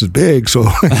canvas is big, so...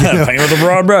 Paint with a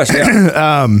broad brush,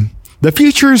 yeah. The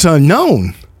future is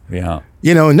unknown. Yeah.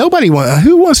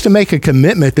 Who wants to make a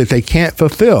commitment that they can't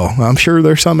fulfill? I'm sure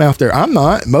there's some out there. I'm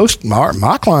not. Most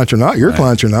my clients are not. Your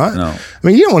clients are not. No. I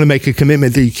mean, you don't want to make a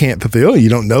commitment that you can't fulfill. You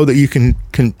don't know that you can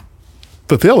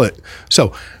fulfill it.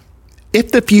 So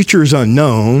if the future is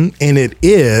unknown, and it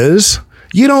is,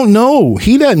 you don't know.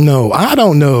 He doesn't know. I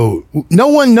don't know. No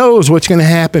one knows what's going to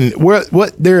happen,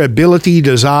 what their ability,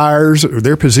 desires, or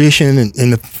their position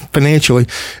in the financially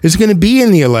is going to be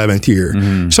in the 11th year.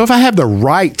 Mm-hmm. So if I have the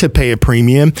right to pay a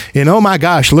premium, and oh my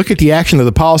gosh, look at the action of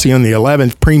the policy on the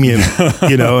 11th premium,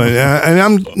 and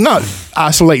I'm not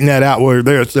isolating that out where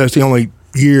that's the only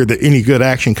year that any good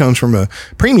action comes from a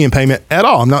premium payment at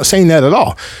all. I'm not saying that at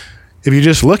all. If you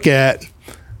just look at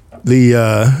the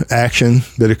action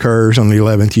that occurs on the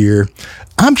 11th year,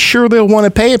 I'm sure they'll want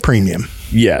to pay a premium.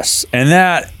 Yes. And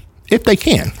that, if they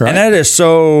can, right? And that is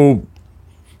so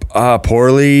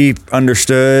poorly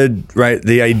understood, right?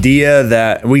 The idea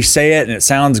that we say it and it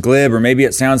sounds glib, or maybe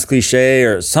it sounds cliche,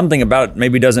 or something about it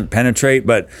maybe doesn't penetrate,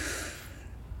 but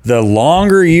the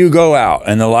longer you go out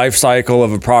in the life cycle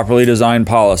of a properly designed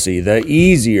policy, the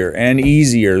easier and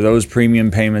easier those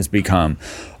premium payments become.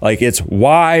 Like, it's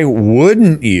why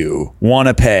wouldn't you want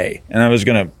to pay? And I was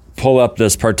going to pull up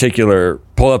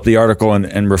the article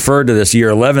and refer to this year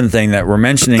 11 thing that we're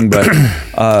mentioning. But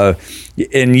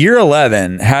in year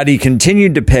 11, had he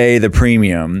continued to pay the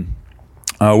premium,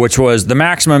 which was the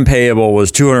maximum payable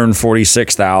was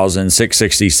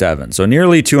 $246,667. So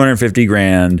nearly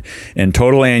 $250,000 in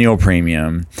total annual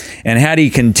premium. And had he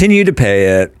continued to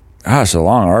pay it, it's a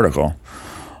long article.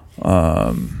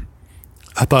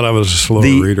 I thought I was a slower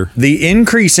reader. The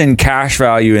increase in cash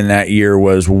value in that year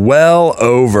was well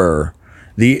over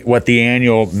what the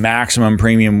annual maximum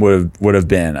premium would have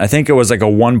been. I think it was like a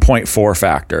 1.4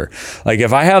 factor. Like,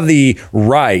 if I have the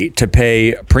right to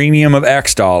pay premium of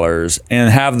X dollars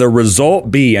and have the result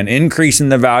be an increase in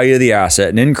the value of the asset,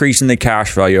 an increase in the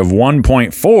cash value of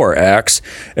 1.4x,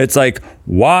 it's like,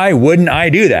 why wouldn't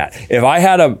I do that? If I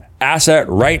had a asset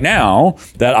right now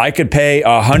that I could pay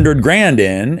 $100,000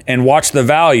 in and watch the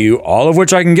value, all of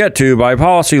which I can get to by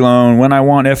policy loan when I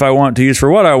want, if I want to use for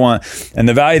what I want, and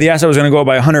the value of the asset was going to go up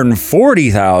by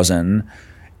 $140,000,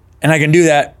 and I can do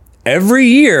that every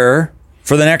year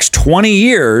for the next 20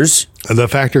 years. The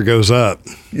factor goes up.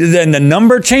 Then the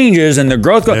number changes and the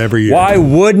growth goes every year. Why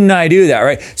wouldn't I do that,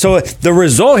 right? So the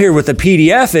result here with the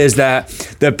PDF is that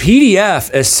the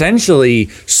PDF essentially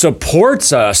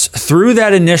supports us through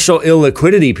that initial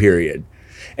illiquidity period.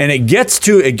 And it gets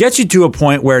you to a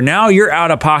point where now your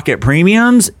out-of-pocket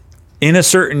premiums in a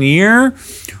certain year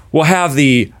will have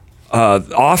the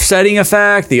offsetting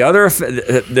effect, the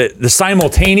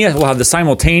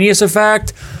simultaneous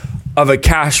effect of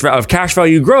cash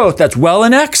value growth that's well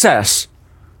in excess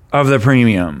of the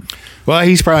premium. Well,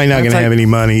 he's probably not going to have any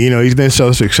money. He's been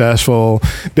so successful,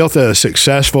 built a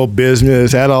successful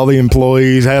business, had all the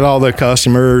employees, had all the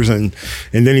customers, and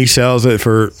then he sells it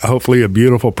for hopefully a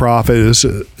beautiful profit, a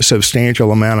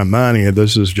substantial amount of money.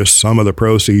 This is just some of the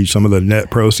proceeds, some of the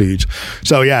net proceeds.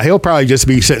 So, yeah, he'll probably just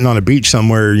be sitting on a beach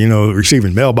somewhere,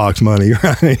 receiving mailbox money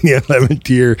right in the 11th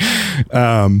year.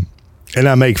 And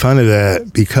I make fun of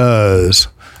that because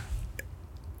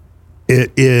it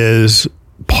is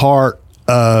part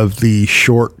of the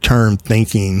short-term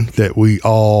thinking that we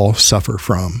all suffer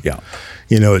from. Yeah.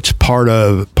 It's part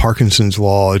of Parkinson's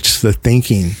law. It's the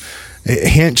thinking.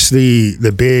 Hence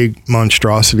the big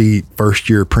monstrosity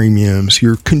first-year premiums.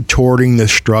 You're contorting the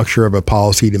structure of a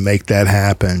policy to make that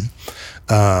happen.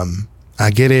 I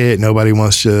get it. Nobody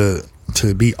wants to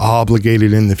be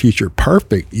obligated in the future.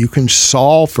 Perfect. You can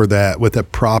solve for that with a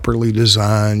properly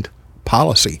designed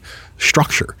policy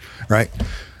structure, right?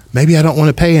 Maybe I don't want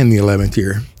to pay in the 11th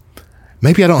year.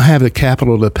 Maybe I don't have the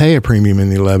capital to pay a premium in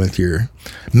the 11th year.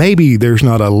 Maybe there's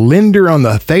not a lender on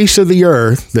the face of the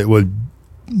earth that would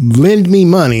lend me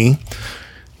money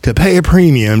to pay a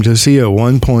premium to see a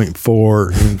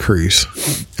 1.4 increase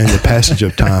in the passage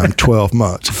of time, 12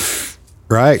 months.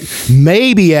 Right?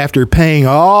 Maybe after paying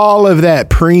all of that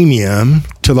premium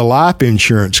to the life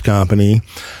insurance company,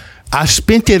 I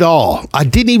spent it all. I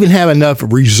didn't even have enough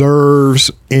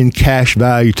reserves in cash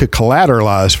value to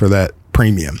collateralize for that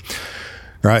premium.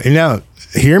 Right? And now,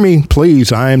 hear me,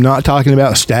 please. I am not talking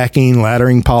about stacking,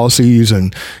 laddering policies.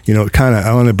 And,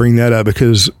 I want to bring that up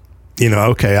because,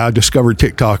 I discovered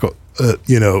TikTok,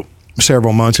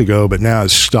 several months ago, but now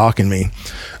it's stalking me.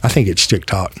 I think it's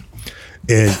TikTok.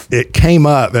 It came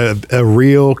up, a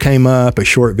reel came up, a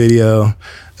short video,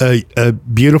 a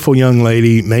beautiful young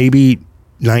lady, maybe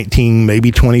 19,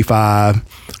 maybe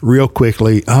 25, real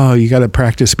quickly. Oh, you got to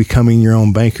practice becoming your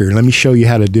own banker. Let me show you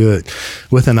how to do it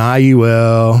with an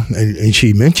IUL. And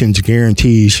she mentions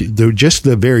guarantees. Just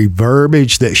the very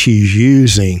verbiage that she's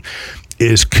using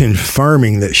is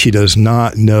confirming that she does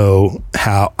not know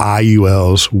how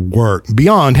IULs work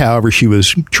beyond, however, she was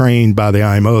trained by the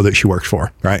IMO that she works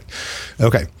for, right?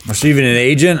 Okay. Was she even an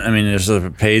agent? I mean, is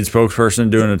a paid spokesperson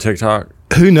doing a TikTok?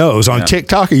 Who knows? On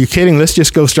TikTok, are you kidding? Let's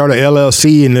just go start a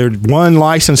LLC and there's one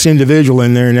licensed individual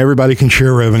in there and everybody can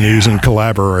share revenues and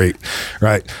collaborate,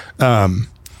 right?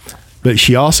 But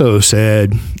she also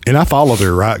said, and I followed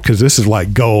her, right? Because this is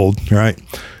like gold, right?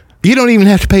 You don't even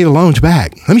have to pay the loans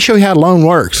back. Let me show you how the loan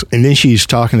works. And then she's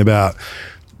talking about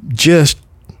just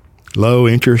low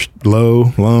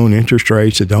loan interest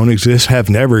rates that don't exist, have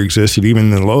never existed, even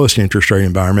in the lowest interest rate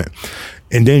environment.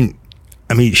 And then,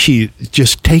 I mean, she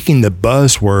just taking the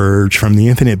buzzwords from the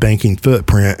infinite banking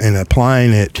footprint and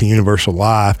applying it to universal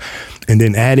life, and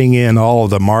then adding in all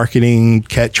of the marketing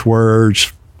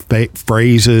catchwords,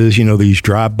 phrases, these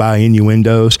drive-by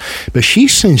innuendos. But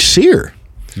she's sincere.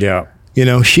 Yeah.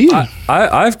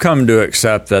 I've come to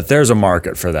accept that there's a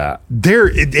market for that.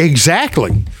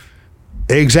 Exactly.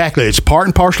 It's part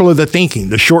and parcel of the thinking.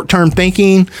 The short-term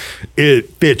thinking, it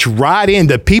fits right in.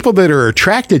 The people that are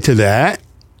attracted to that,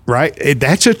 right?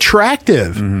 That's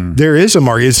attractive. Mm-hmm. There is a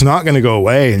market. It's not going to go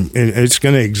away, and it's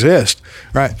going to exist,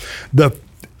 right?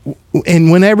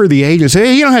 And whenever the agent says,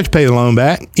 hey, you don't have to pay the loan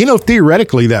back,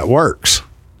 theoretically that works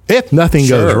if nothing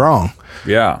goes wrong.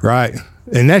 Yeah. Right.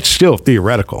 And that's still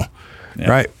theoretical. Yeah.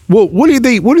 Right. Well, what are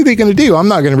they going to do? I'm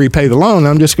not going to repay the loan.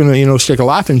 I'm just going to, stick a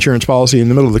life insurance policy in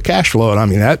the middle of the cash flow. And I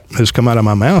mean, that has come out of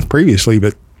my mouth previously,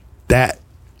 but that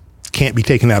can't be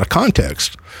taken out of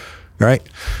context. Right.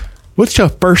 What's the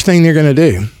first thing they're going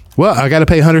to do? Well, I got to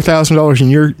pay $100,000 in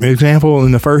your example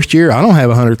in the first year. I don't have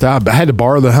 $100,000. I had to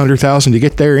borrow the $100,000 to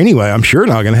get there anyway. I'm sure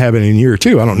not going to have it in year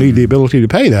two. I don't need the ability to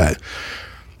pay that.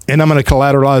 And I'm going to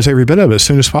collateralize every bit of it as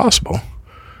soon as possible.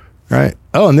 Right.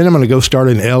 Oh, and then I'm going to go start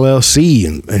an LLC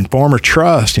and form a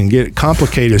trust and get it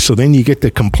complicated. So then you get the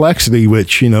complexity,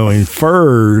 which,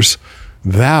 infers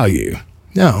value.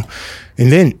 No.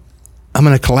 And then I'm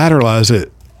going to collateralize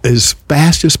it as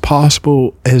fast as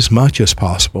possible, as much as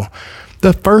possible.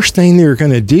 The first thing they're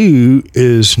going to do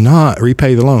is not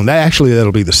repay the loan.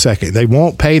 That'll be the second. They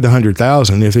won't pay the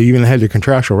 $100,000 if they even had the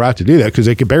contractual right to do that, because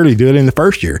they could barely do it in the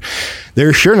first year.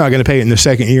 They're sure not going to pay it in the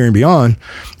second year and beyond.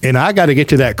 And I got to get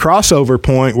to that crossover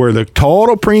point where the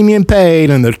total premium paid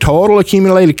and the total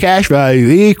accumulated cash value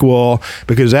equal,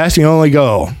 because that's the only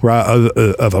goal, right,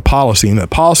 of a policy. And the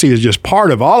policy is just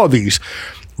part of all of these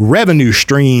revenue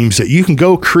streams that you can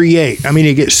go create. I mean,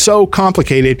 it gets so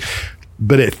complicated,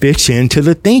 but it fits into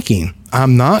the thinking.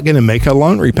 I'm not going to make a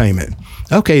loan repayment.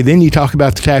 Okay, then you talk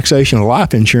about the taxation of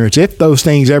life insurance. If those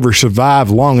things ever survive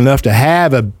long enough to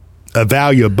have a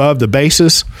value above the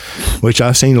basis, which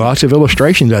I've seen lots of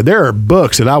illustrations of, there are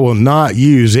books that I will not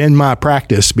use in my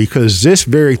practice because this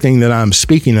very thing that I'm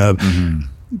speaking of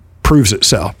proves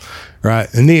itself.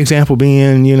 Right. And the example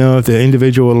being, if the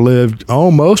individual lived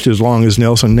almost as long as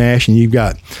Nelson Nash and you've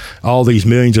got all these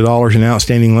millions of dollars in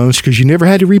outstanding loans because you never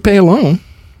had to repay a loan.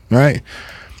 Right.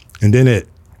 And then it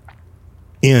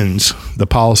ends. The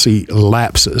policy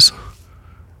lapses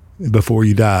before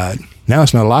you died. Now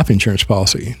it's not a life insurance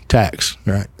policy. Tax.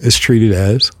 Right. It's treated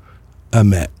as a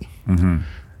MET. Mm-hmm.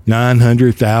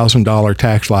 $900,000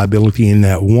 tax liability in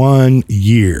that 1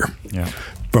 year. Yeah.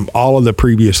 From all of the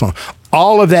previous loans.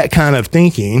 All of that kind of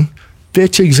thinking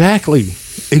fits exactly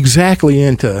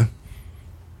into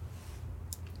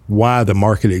why the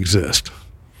market exists.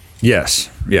 Yes.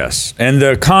 And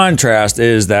the contrast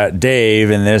is that Dave,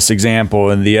 in this example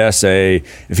in the essay,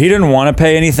 if he didn't want to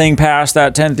pay anything past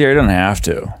that 10th year, he doesn't have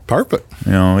to. Perfect.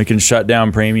 He can shut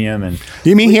down premium. And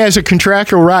you mean he has a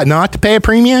contractual right not to pay a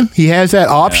premium? He has that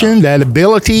option, that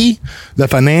ability, the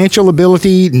financial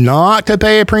ability not to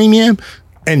pay a premium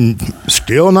and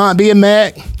still not be a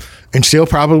MET and still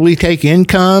probably take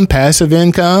income, passive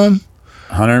income.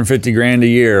 $150,000 a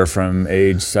year from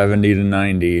age 70 to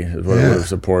 90 is what it would have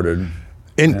supported.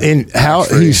 And how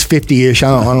he's 50-ish. I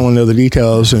don't want to know the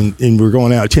details. And we're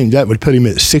going out 10. That would put him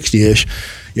at 60-ish.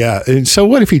 Yeah. And so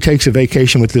what if he takes a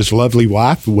vacation with his lovely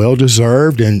wife,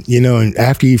 well-deserved, and, and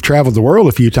after you've traveled the world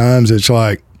a few times, it's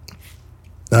like,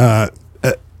 my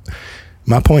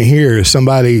point here is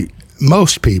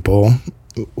most people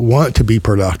want to be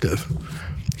productive.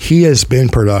 He has been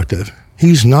productive.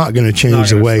 He's not going to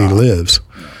change the way he lives.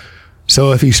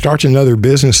 So if he starts another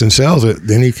business and sells it,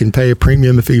 then he can pay a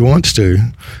premium if he wants to.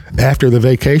 After the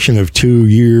vacation of 2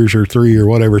 years or 3 or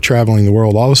whatever, traveling the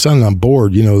world, all of a sudden I'm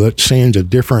bored. That sand's a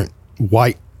different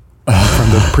white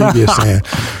from the previous sand.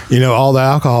 All the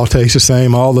alcohol tastes the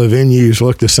same. All the venues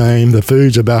look the same. The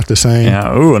food's about the same.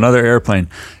 Yeah. Ooh, another airplane.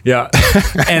 Yeah.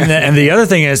 And the other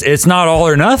thing is, it's not all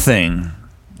or nothing.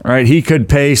 right? He could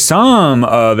pay some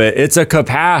of it. It's a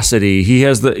capacity. He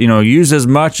has use as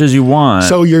much as you want.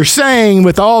 So you're saying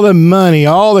with all the money,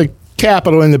 all the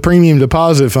capital in the premium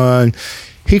deposit fund,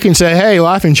 he can say, hey,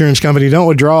 life insurance company, don't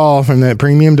withdraw from that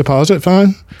premium deposit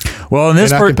fund. Well, I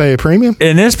can pay a premium?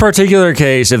 In this particular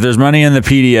case, if there's money in the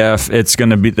PDF, it's going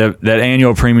to be that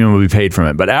annual premium will be paid from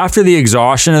it. But after the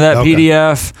exhaustion of that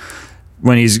PDF,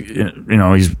 when he's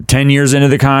 10 years into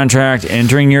the contract,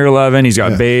 entering year 11, he's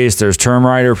got base, there's term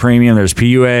rider premium, there's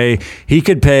PUA. He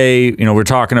could pay, we're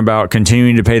talking about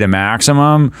continuing to pay the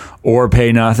maximum or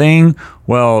pay nothing.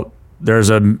 Well, there's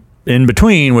a in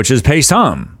between, which is pay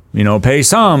some. Pay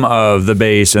some of the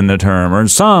base and the term or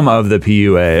some of the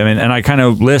PUA. I mean, and I kind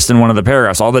of list in one of the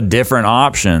paragraphs all the different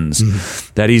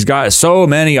options that he's got. So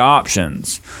many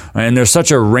options, right? And there's such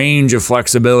a range of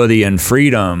flexibility and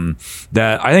freedom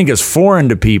that I think is foreign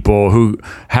to people who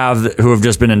have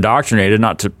just been indoctrinated,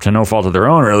 not to no fault of their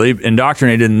own, really,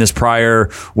 indoctrinated in this prior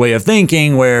way of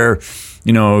thinking where,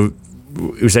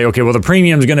 we say, okay, well, the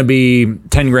premium is going to be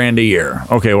 10 grand a year.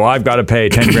 Okay, well, I've got to pay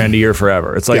 10 grand a year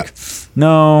forever. It's like,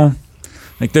 no,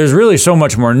 like there's really so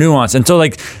much more nuance. And so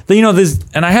this,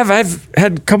 and I've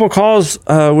had a couple calls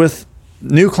with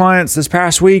new clients this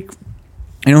past week,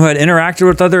 who had interacted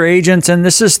with other agents, and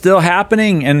this is still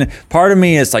happening. And part of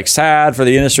me is like sad for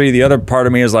the industry. The other part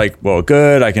of me is like, well,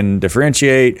 good, I can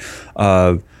differentiate.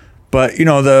 But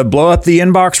the blow up the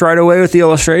inbox right away with the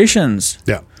illustrations.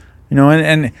 Yeah.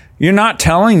 And you're not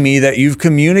telling me that you've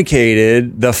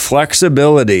communicated the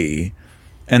flexibility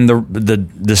and the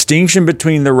distinction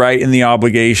between the right and the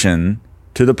obligation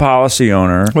to the policy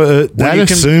owner. Well, that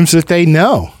assumes that they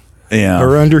know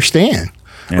or understand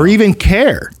or even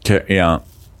care. Yeah.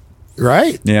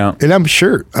 Right? Yeah. And I'm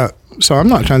sure, so I'm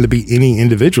not trying to be any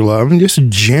individual. I'm just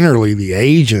generally the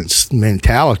agent's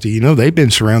mentality. They've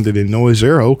been surrounded in noise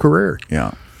their whole career.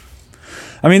 Yeah.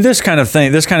 I mean, this kind of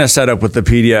setup with the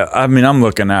PDF, I mean, I'm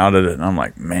looking out at it and I'm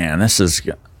like, man, it's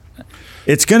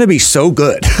going to be so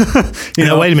good. Wait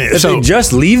a minute. If they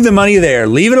just leave the money there,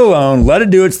 leave it alone, let it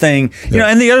do its thing.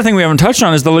 And the other thing we haven't touched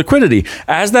on is the liquidity.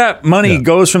 As that money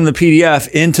goes from the PDF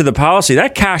into the policy,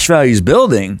 that cash value is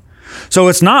building. So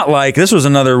it's not like, this was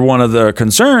another one of the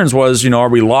concerns was, are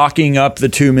we locking up the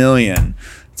 $2 million?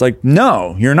 It's like,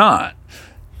 no, you're not.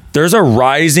 There's a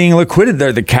rising liquidity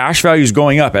there. The cash value is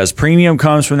going up as premium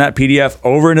comes from that PDF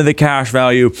over into the cash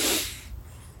value.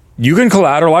 You can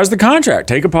collateralize the contract.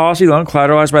 Take a policy loan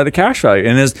collateralized by the cash value.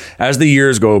 And as the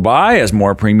years go by, as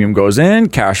more premium goes in,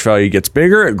 cash value gets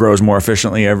bigger. It grows more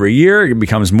efficiently every year. It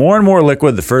becomes more and more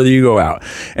liquid the further you go out.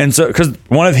 And so, because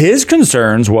one of his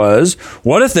concerns was,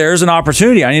 what if there's an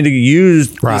opportunity? I need to use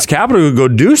this capital to go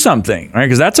do something, right?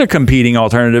 Because that's a competing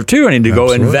alternative too. I need to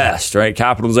go invest, right?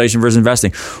 Capitalization versus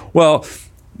investing. Well,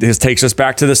 this takes us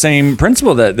back to the same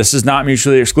principle that this is not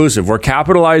mutually exclusive. We're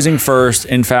capitalizing first,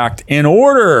 in fact, in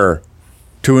order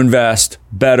to invest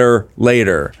better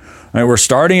later. Right? We're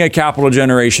starting a capital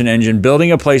generation engine,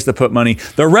 building a place to put money.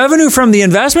 The revenue from the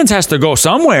investments has to go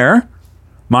somewhere.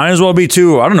 Might as well be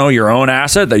to, your own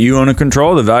asset that you own and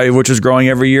control, the value of which is growing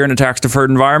every year in a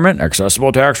tax-deferred environment,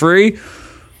 accessible, tax-free.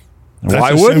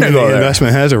 Why wouldn't it go there? The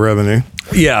investment has a revenue.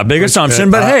 Yeah, big assumption.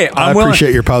 But hey, I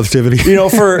appreciate your positivity. There's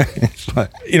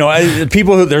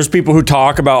people who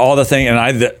talk about all the things,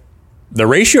 and the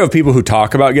ratio of people who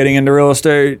talk about getting into real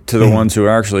estate to the ones who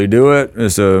actually do it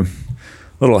is a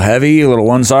little heavy, a little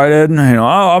one-sided. I'm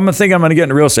gonna think I'm gonna get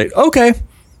into real estate. Okay,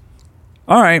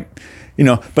 all right.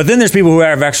 But then there's people who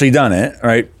have actually done it.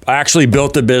 Right, I actually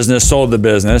built the business, sold the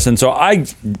business, and so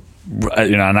and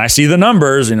I see the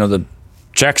numbers. The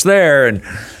checks there, and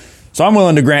so I'm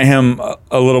willing to grant him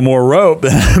a little more rope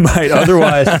than I might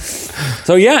otherwise.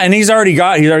 So and he's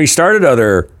already started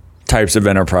other types of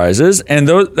enterprises, and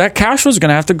that cash was going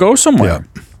to have to go somewhere.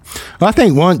 Yeah. Well, I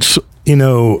think once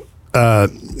because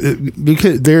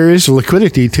there is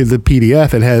liquidity to the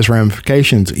PDF, it has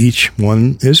ramifications. Each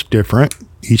one is different.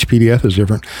 Each PDF is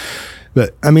different,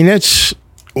 but I mean that's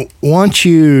once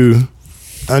you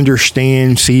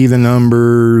see the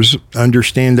numbers,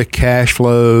 understand the cash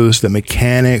flows, the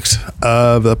mechanics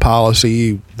of the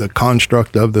policy, the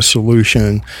construct of the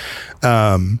solution.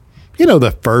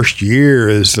 The first year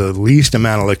is the least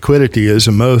amount of liquidity, is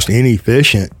the most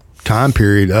inefficient time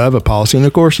period of a policy. And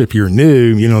of course, if you're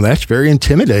new, that's very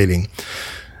intimidating.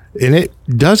 And it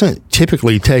doesn't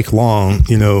typically take long,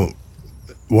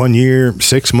 1 year,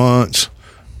 6 months,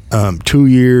 2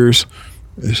 years.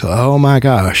 It's, oh my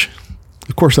gosh.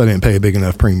 Of course, I didn't pay a big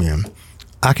enough premium.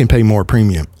 I can pay more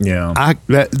premium. Yeah.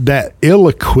 That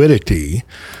illiquidity,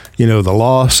 the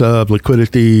loss of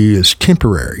liquidity is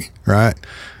temporary, right?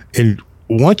 And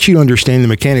once you understand the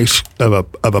mechanics of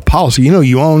a policy,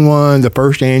 you own one, the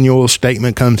first annual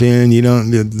statement comes in,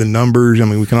 the numbers. I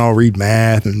mean, we can all read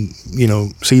math and,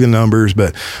 see the numbers,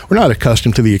 but we're not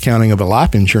accustomed to the accounting of a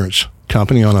life insurance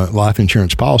company on a life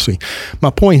insurance policy.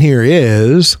 My point here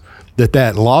is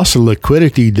that loss of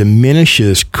liquidity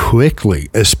diminishes quickly,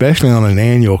 especially on an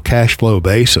annual cash flow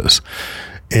basis.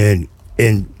 And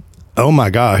oh my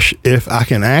gosh, if I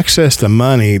can access the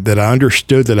money that I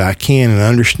understood that I can, and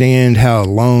understand how a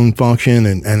loan function,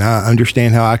 and I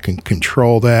understand how I can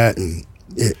control that, and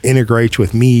it integrates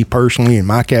with me personally and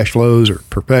my cash flows or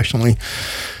professionally,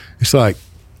 it's like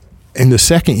in the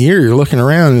second year you're looking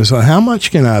around and it's like, how much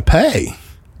can I pay?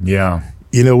 Yeah.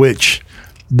 Which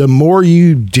the more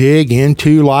you dig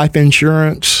into life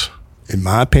insurance, in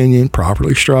my opinion,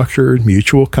 properly structured,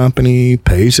 mutual company,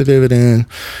 pays a dividend,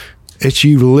 it's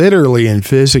you literally and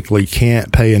physically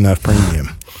can't pay enough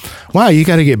premium. Wow, you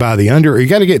got to get by you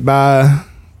got to get by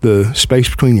the space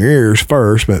between your ears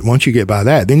first, but once you get by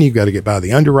that, then you've got to get by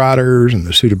the underwriters and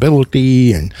the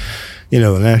suitability and,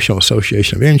 the National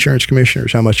Association of Insurance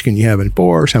Commissioners. How much can you have in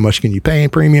force? How much can you pay in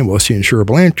premium? What's the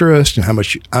insurable interest? And how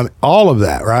much, all of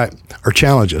that, right, are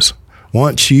challenges.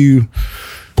 Once you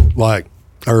are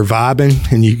vibing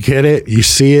and you get it, you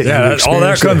see it. Yeah, all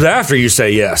that comes after you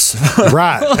say yes.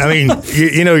 Right. I mean,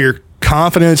 your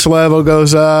confidence level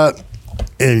goes up,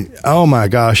 and oh my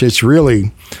gosh, it's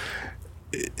really,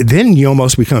 then you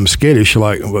almost become skittish. You're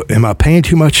like, well, am I paying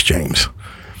too much, James?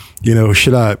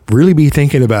 Should I really be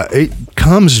thinking about it?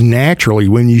 Comes naturally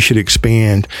when you should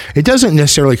expand. It doesn't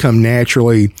necessarily come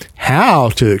naturally how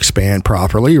to expand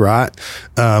properly, right?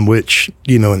 Which,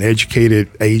 an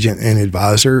educated agent and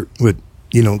advisor would,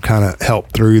 kind of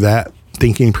help through that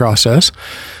thinking process.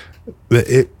 But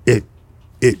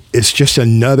it's just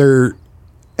another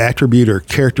attribute or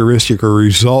characteristic or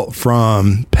result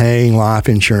from paying life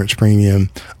insurance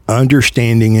premium,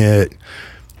 understanding it,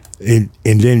 and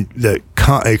then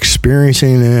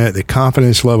experiencing it, the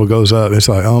confidence level goes up. It's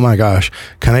like, oh my gosh,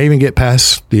 can I even get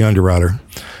past the underwriter?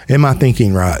 Am I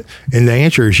thinking right? And the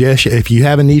answer is yes. If you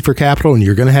have a need for capital, and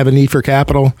you're going to have a need for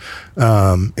capital,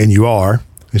 and you are,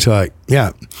 it's like,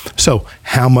 yeah. So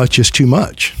how much is too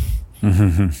much?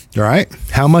 Mm-hmm. All right.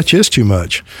 How much is too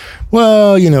much?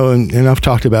 Well, and I've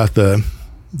talked about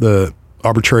the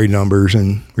arbitrary numbers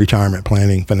and retirement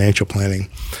planning, financial planning.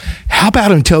 How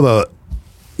about until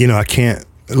I can't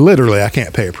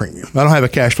pay a premium. I don't have a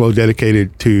cash flow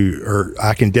dedicated to, or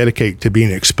I can dedicate to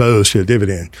being exposed to a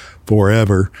dividend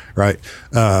forever. Right.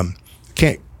 I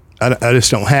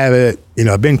just don't have it.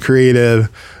 I've been creative.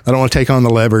 I don't want to take on the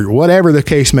leverage, whatever the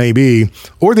case may be.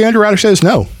 Or the underwriter says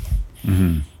no.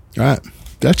 Mm-hmm. All right.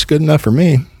 That's good enough for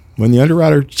me. When the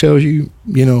underwriter tells you,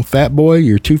 fat boy,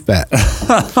 you're too fat.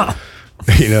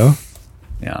 Yeah.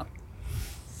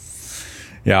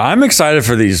 Yeah. I'm excited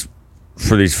for these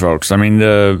folks. I mean,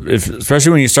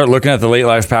 especially when you start looking at the late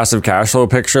life passive cash flow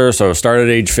picture. So start at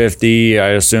age 50, I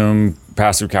assume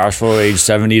passive cash flow age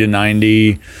 70 to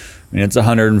 90. I mean, it's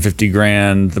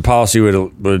 $150,000. The policy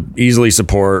would easily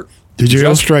support. Did you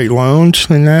illustrate loans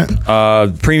in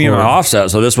that? Premium and offset.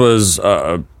 So this was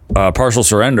partial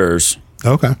surrenders.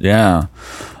 Okay. Yeah.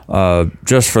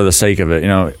 Just for the sake of it,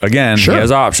 again, sure. He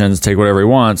has options, take whatever he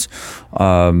wants.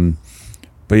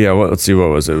 But yeah, let's see, what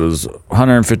was it? It was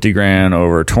 $150,000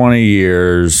 over 20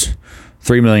 years,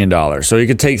 $3 million. So he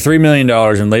could take $3 million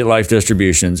in late life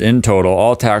distributions in total,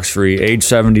 all tax-free, age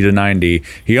 70 to 90.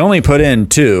 He only put in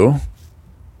 2.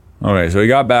 Okay, so he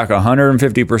got back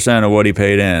 150% of what he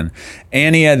paid in,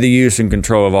 and he had the use and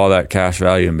control of all that cash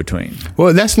value in between.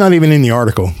 Well, that's not even in the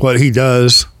article, what he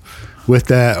does with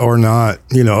that or not.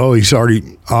 He's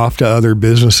already off to other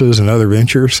businesses and other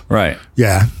ventures. Right.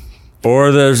 Yeah.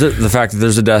 Or there's the fact that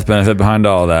there's a death benefit behind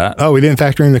all that. Oh, we didn't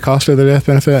factor in the cost of the death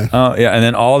benefit? Oh, yeah. And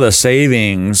then all the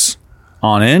savings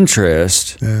on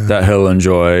interest that he'll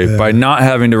enjoy by not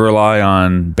having to rely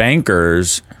on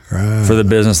bankers for the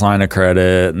business line of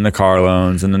credit and the car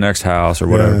loans and the next house or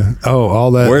whatever. Yeah. Oh, all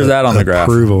that. Where's that on the graph?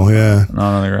 Approval, yeah.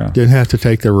 Not on the graph. Didn't have to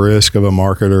take the risk of a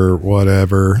market or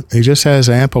whatever. He just has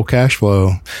ample cash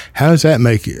flow. How does that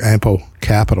make you ample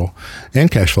capital and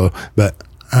cash flow? But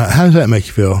how does that make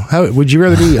you feel? How would you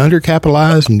rather be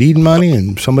undercapitalized and needing money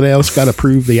and somebody else got to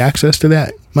prove the access to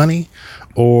that money?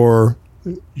 Or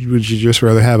would you just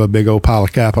rather have a big old pile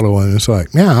of capital and it's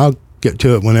like, yeah, I'll get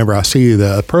to it whenever I see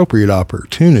the appropriate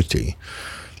opportunity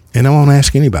and I won't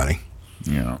ask anybody.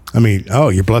 Yeah. I mean,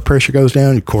 your blood pressure goes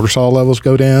down, your cortisol levels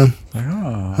go down.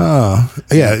 Yeah.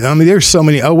 I mean, there's so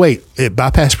many. Oh, wait, it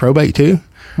bypassed probate too?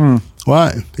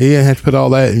 What? You didn't have to put all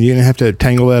that, and you didn't have to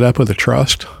tangle that up with a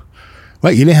trust?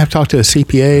 Wait, you didn't have to talk to a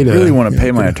CPA? I really want to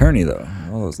pay my attorney, though.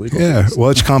 those legal Yeah. fees. Well,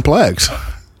 it's complex.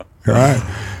 Right.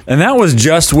 And that was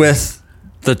just with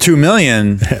the $2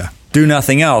 million. Yeah. Do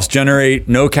nothing else. Generate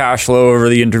no cash flow over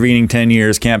the intervening 10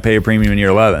 years. Can't pay a premium in year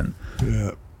 11.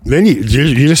 Yeah. Then you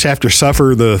just have to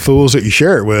suffer the fools that you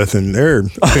share it with and their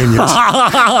opinions.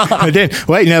 But then,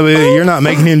 wait, no, you're not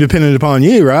making him dependent upon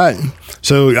you, right?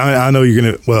 So I know you're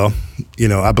going to, well,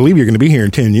 I believe you're going to be here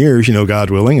in 10 years,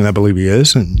 God willing, and I believe he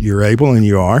is, and you're able and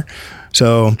you are.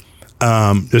 So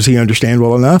does he understand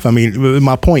well enough? I mean,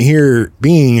 my point here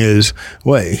being is,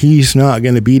 he's not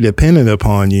going to be dependent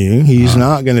upon you. He's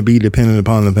not going to be dependent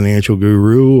upon the financial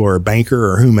guru or a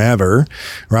banker or whomever,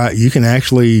 right? You can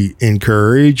actually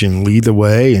encourage and lead the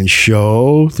way and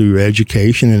show through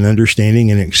education and understanding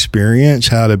and experience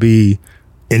how to be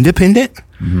independent.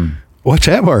 Mm-hmm. What's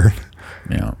that word?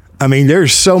 Yeah. I mean,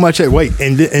 there's so much and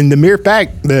the mere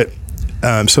fact that,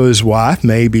 so his wife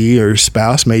may be, or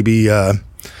spouse may be, a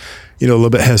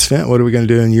little bit hesitant. What are we going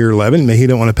to do in year 11? Maybe he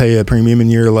don't want to pay a premium in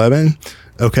year 11.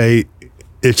 Okay,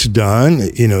 it's done.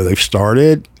 They've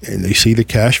started and they see the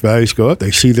cash values go up. They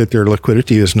see that their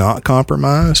liquidity is not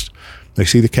compromised. They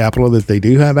see the capital that they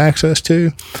do have access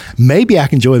to. Maybe I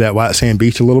can enjoy that white sand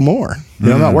beach a little more.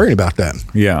 I'm not worried about that.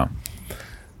 Yeah.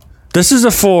 This is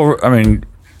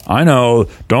I know,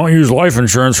 don't use life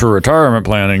insurance for retirement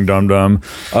planning, dum-dum.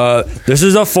 This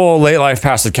is a full late life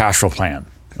passive cash flow plan.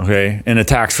 Okay, in a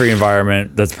tax-free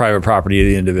environment that's private property of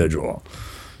the individual.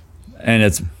 And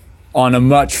it's on a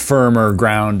much firmer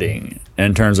grounding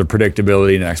in terms of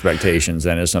predictability and expectations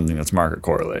than is something that's market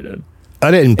correlated. I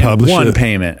didn't publish one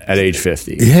payment at age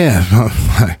 50. Yeah.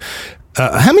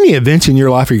 How many events in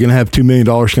your life are you going to have $2 million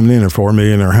coming in, or $4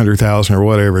 million, or 100,000, or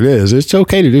whatever it is? It's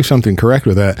okay to do something correct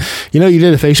with that. You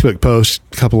did a Facebook post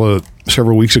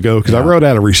several weeks ago because I wrote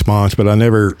out a response, but I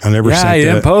never sent it. Yeah, you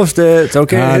didn't post it. It's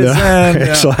okay.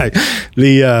 It's like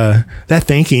that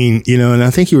thinking, and I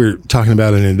think you were talking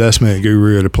about an investment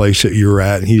guru at a place that you were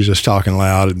at, and he was just talking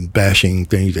loud and bashing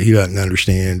things that he doesn't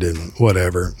understand and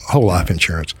whatever. Whole life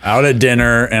insurance. Out at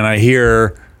dinner, and I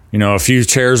hear, a few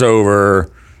chairs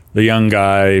over, the young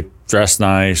guy dressed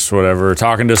nice, whatever,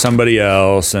 talking to somebody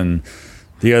else, and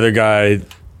the other guy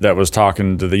that was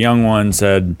talking to the young one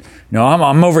said,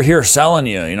 I'm over here selling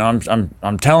you.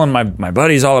 I'm telling my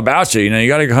buddies all about you. You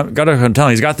gotta come tell him.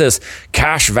 He's got this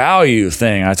cash value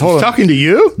thing. I told him. Talking to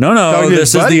you? No.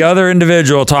 This is the other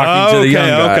individual talking to the young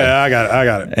guy. Okay, I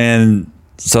got it. And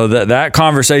so that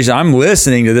conversation, I'm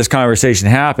listening to this conversation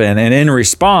happen, and in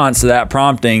response to that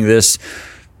prompting, this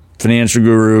financial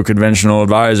guru, conventional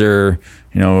advisor,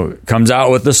 comes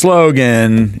out with the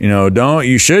slogan,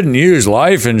 you shouldn't use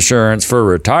life insurance for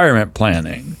retirement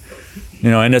planning.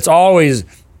 And it's always,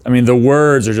 the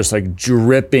words are just like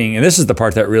dripping. And this is the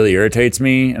part that really irritates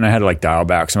me. And I had to dial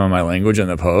back some of my language in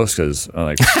the post because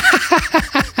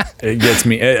it gets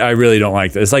me. I really don't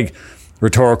like this. It's like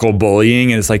rhetorical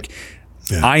bullying. And it's like,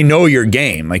 I know your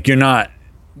game. You're not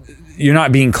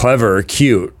being clever or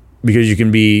cute because you can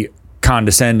be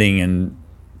condescending and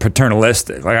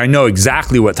paternalistic. I know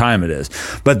exactly what time it is,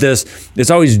 but it's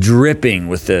always dripping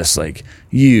with this,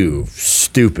 you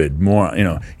stupid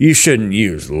moron, you shouldn't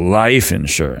use life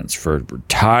insurance for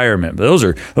retirement. But those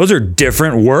are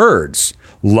different words.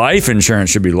 Life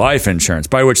insurance should be life insurance,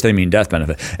 by which they mean death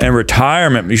benefit. And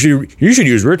retirement, you should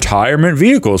use retirement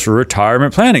vehicles for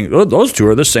retirement planning. Those two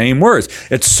are the same words.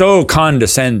 It's so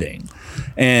condescending.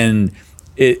 And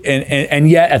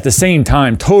yet at the same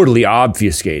time, totally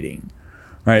obfuscating,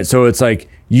 right? So it's like,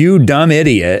 you dumb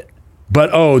idiot, but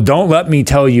don't let me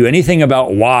tell you anything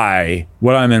about why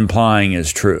what I'm implying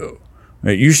is true.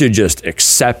 Right? You should just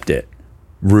accept it,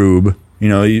 Rube.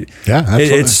 Yeah, absolutely.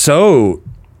 It's so,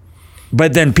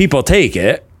 but then people take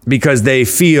it because they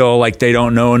feel like they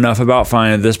don't know enough about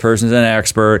finance. This person's an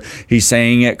expert. He's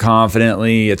saying it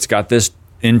confidently. It's got this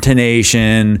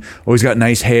intonation. He's got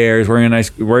nice hair. He's wearing and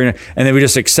then we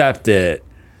just accept it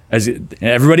as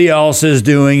everybody else is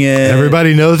doing it.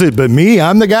 Everybody knows it, but me,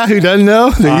 I'm the guy who doesn't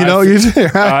know that you don't use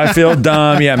it. Right? I feel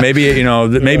dumb. Yeah, maybe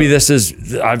maybe this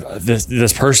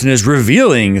person is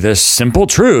revealing this simple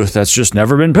truth that's just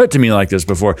never been put to me like this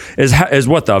before. Is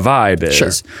what the vibe is.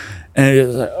 Sure. And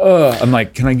it's like, I'm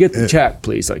like, can I get the check,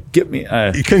 please? Get me.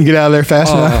 You couldn't get out of there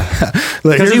fast enough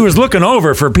because he was looking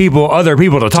over for other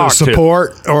people to talk to,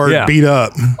 support or beat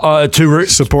up to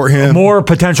support him, more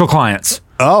potential clients.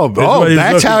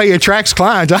 That's how he attracts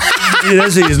clients.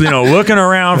 He's looking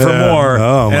around for more,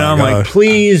 and I'm like,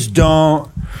 please don't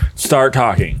start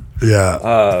talking.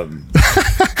 Yeah,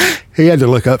 he had to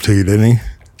look up to you, didn't he?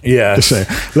 Yeah.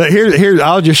 Here,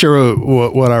 I'll just share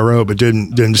what I wrote, but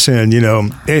didn't send.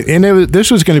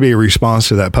 This was going to be a response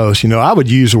to that post. I would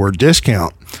use the word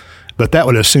discount, but that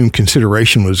would assume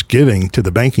consideration was given to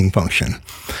the banking function.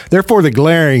 Therefore, the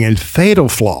glaring and fatal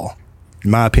flaw,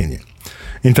 in my opinion,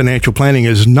 in financial planning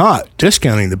is not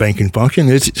discounting the banking function.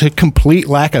 It's a complete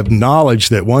lack of knowledge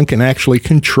that one can actually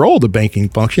control the banking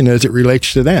function as it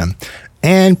relates to them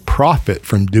and profit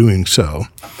from doing so,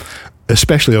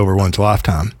 especially over one's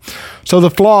lifetime. So the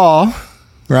flaw,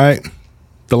 right,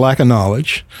 the lack of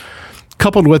knowledge,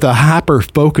 coupled with a hyper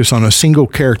focus on a single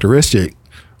characteristic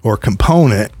or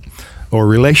component or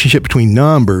relationship between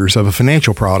numbers of a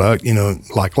financial product,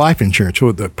 like life insurance,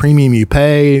 what the premium you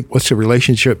pay, what's the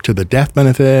relationship to the death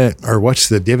benefit, or what's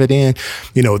the dividend,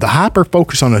 the hyper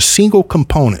focus on a single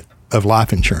component of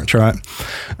life insurance, right?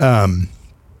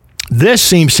 This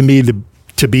seems to me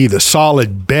to be the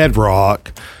solid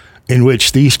bedrock in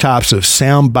which these types of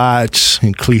sound bites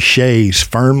and cliches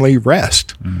firmly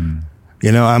rest.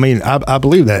 I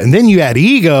believe that. And then you add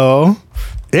ego,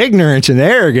 ignorance, and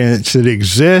arrogance that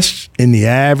exists in the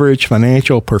average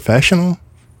financial professional.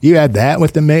 You add that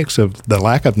with the mix of the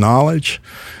lack of knowledge,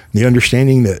 the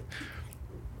understanding that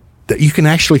you can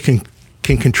actually can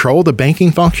control the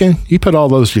banking function. You put all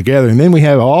those together, and then we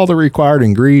have all the required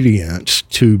ingredients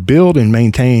to build and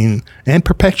maintain and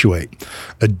perpetuate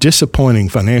a disappointing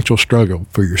financial struggle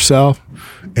for yourself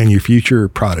and your future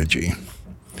prodigy.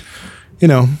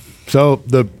 So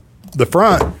the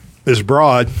front is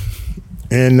broad,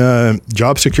 and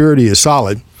job security is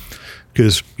solid,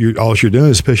 because all you're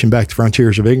doing is pushing back the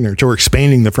frontiers of ignorance or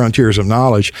expanding the frontiers of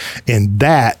knowledge. And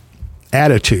that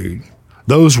attitude,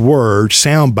 those words,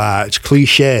 sound bites,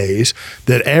 cliches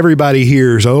that everybody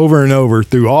hears over and over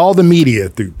through all the media,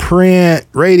 through print,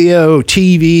 radio,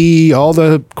 TV, all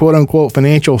the quote unquote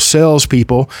financial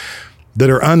salespeople that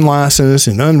are unlicensed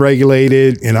and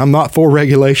unregulated. And I'm not for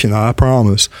regulation, I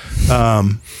promise.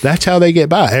 That's how they get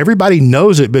by. Everybody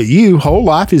knows it, but whole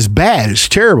life is bad. It's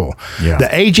terrible. Yeah.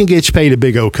 The agent gets paid a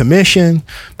big old commission.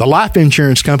 The life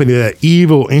insurance company, that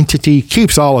evil entity,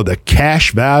 keeps all of the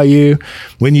cash value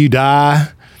when you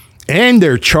die. And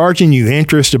they're charging you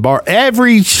interest to borrow.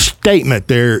 Every statement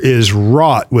there is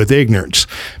wrought with ignorance.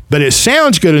 But it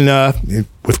sounds good enough.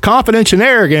 With confidence and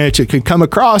arrogance, it could come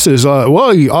across as,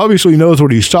 he obviously knows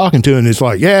what he's talking to. And it's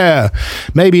like, yeah,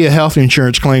 maybe a health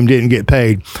insurance claim didn't get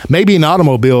paid. Maybe an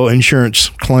automobile insurance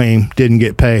claim didn't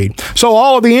get paid. So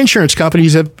all of the insurance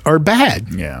companies are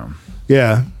bad. Yeah.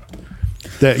 Yeah.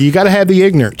 That you got to have the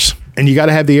ignorance, and you got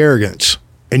to have the arrogance,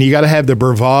 and you got to have the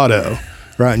bravado,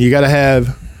 right? And you got to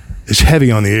have, it's heavy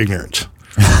on the ignorance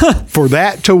for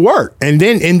that to work. And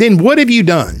then what have you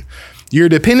done? You're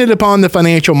dependent upon the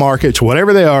financial markets,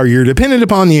 whatever they are. You're dependent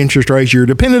upon the interest rates. You're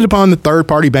dependent upon the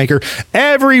third-party banker.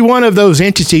 Every one of those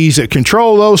entities that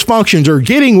control those functions are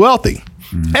getting wealthy.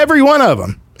 Every one of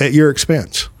them at your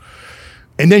expense.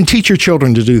 And then teach your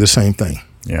children to do the same thing.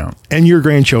 Yeah. And your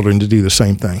grandchildren to do the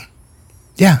same thing.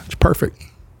 Yeah, it's perfect.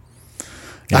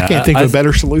 Yeah, I can't think of a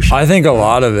better solution. I think a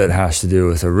lot of it has to do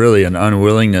with an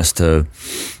unwillingness to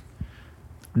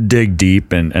dig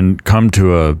deep and come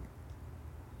to a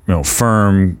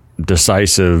firm,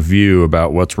 decisive view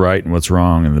about what's right and what's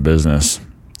wrong in the business.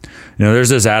 There's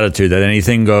this attitude that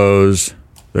anything goes,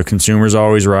 the consumer's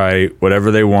always right,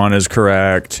 whatever they want is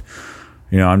correct.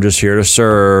 I'm just here to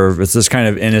serve. It's this kind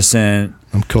of innocent,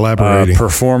 I'm collaborating,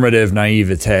 performative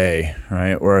naivete,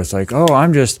 right? Where it's like,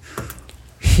 I'm just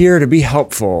here to be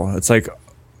helpful. It's like,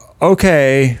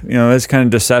 okay, it's kind of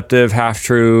deceptive, half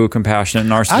true, compassionate,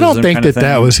 narcissism. I don't think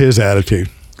that was his attitude.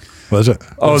 Was it?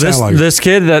 Oh, this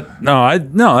kid that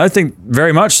I think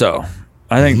very much so.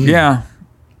 I think yeah,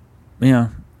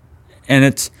 and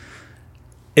it's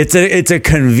a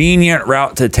convenient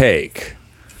route to take,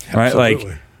 right? Absolutely.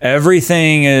 Like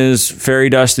everything is fairy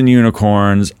dust and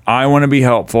unicorns. I want to be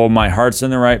helpful. My heart's in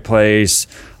the right place.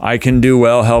 I can do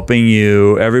well helping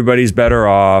you. Everybody's better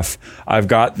off. I've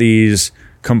got these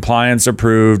compliance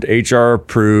approved, HR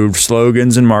approved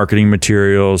slogans and marketing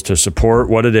materials to support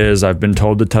what it is I've been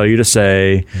told to tell you to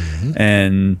say,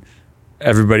 and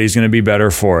everybody's going to be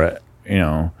better for it.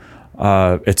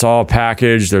 It's all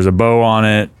packaged. There's a bow on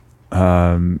it,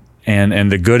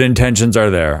 and the good intentions are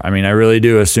there. I mean, I really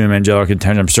do assume angelic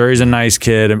intention. I'm sure he's a nice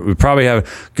kid. We probably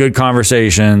have good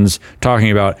conversations talking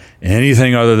about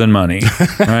anything other than money,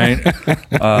 right?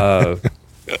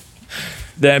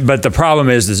 But the problem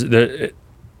is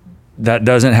that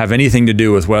doesn't have anything to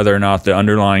do with whether or not the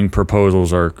underlying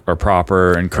proposals are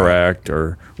proper and correct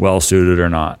or well suited or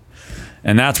not.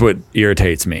 And that's what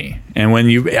irritates me. And when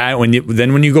you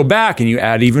go back and you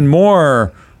add even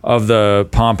more of the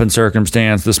pomp and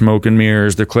circumstance, the smoke and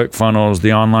mirrors, the click funnels,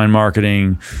 the online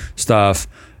marketing stuff,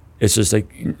 it's just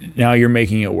like now you're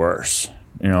making it worse.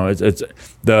 You know, and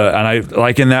I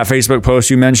like in that Facebook post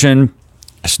you mentioned,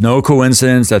 it's no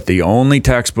coincidence that the only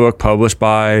textbook published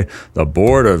by the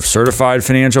Board of Certified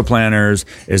Financial Planners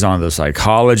is on the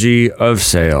psychology of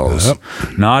sales. Yep.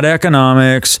 Not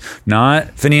economics, not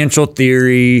financial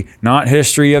theory, not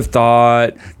history of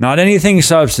thought, not anything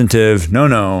substantive.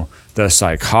 No. The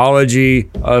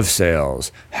psychology of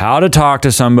sales. How to talk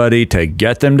to somebody to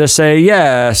get them to say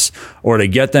yes, or to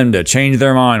get them to change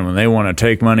their mind when they want to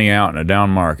take money out in a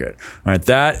down market. Right?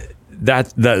 The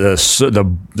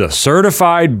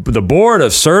Board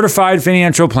of Certified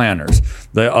Financial Planners,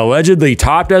 the allegedly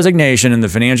top designation in the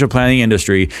financial planning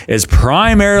industry, is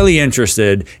primarily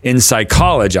interested in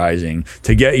psychologizing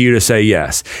to get you to say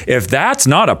yes. If that's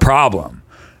not a problem,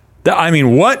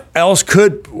 what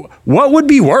would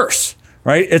be worse,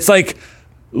 right? It's like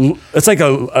the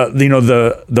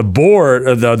board,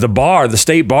 the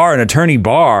state bar and attorney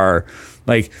bar,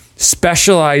 like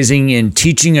specializing in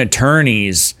teaching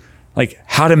attorneys like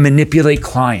how to manipulate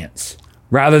clients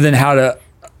rather than how to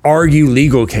argue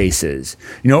legal cases,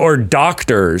 or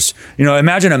doctors.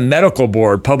 Imagine a medical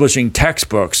board publishing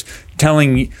textbooks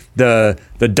telling the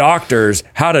doctors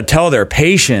how to tell their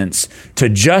patients to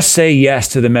just say yes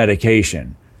to the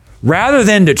medication rather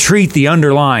than to treat the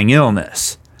underlying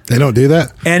illness. They don't do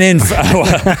that. And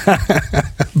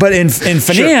but in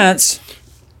finance,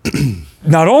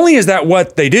 not only is that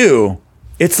what they do,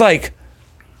 it's like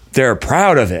they're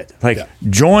proud of it.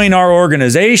 Join our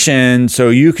organization so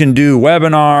you can do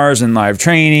webinars and live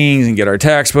trainings and get our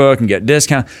textbook and get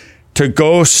discount to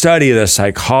go study the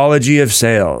psychology of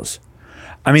sales.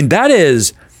 That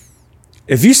is,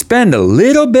 if you spend a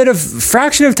little bit of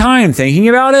fraction of time thinking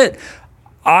about it,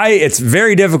 it's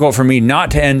very difficult for me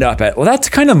not to end up at, well, that's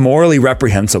kind of morally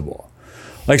reprehensible.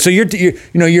 So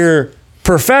you're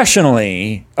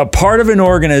professionally a part of an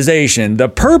organization, the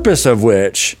purpose of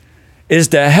which is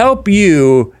to help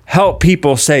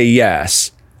people say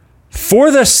yes for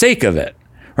the sake of it,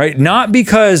 right? Not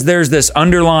because there's this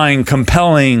underlying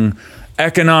compelling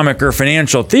economic or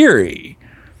financial theory.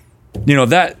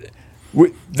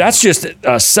 That's just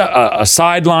a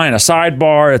sideline, a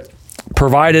sidebar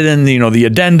provided in the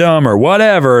addendum or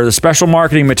whatever, the special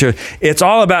marketing material. It's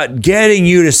all about getting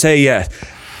you to say yes.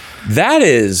 That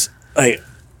is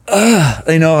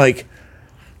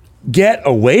get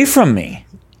away from me.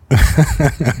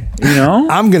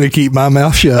 I'm going to keep my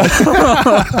mouth shut.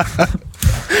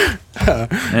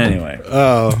 Anyway.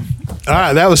 All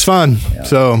right. That was fun. Yeah.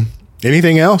 So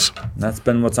anything else? That's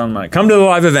been what's on my. Come to the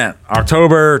live event,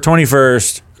 October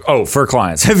 21st. Oh, for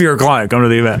clients. If you're a client, come to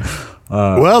the event.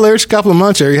 Well, there's a couple of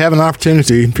months there. You have an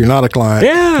opportunity if you're not a client.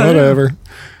 Yeah. Whatever. Yeah.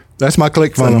 That's my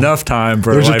click funnel. Enough time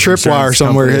for there's a tripwire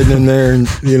somewhere hidden in there, and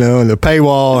and the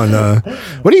paywall, and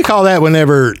what do you call that?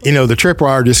 Whenever the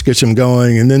tripwire just gets them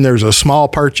going, and then there's a small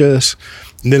purchase,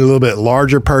 and then a little bit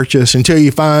larger purchase until you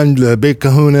find the big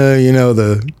Kahuna,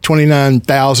 the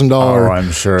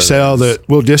 $29,000 sale that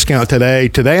we'll discount today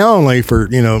only for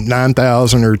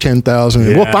 $9,000 or $10,000.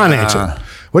 Yeah. We'll finance it.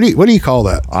 What do you call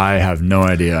that? I have no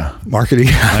idea. Marketing.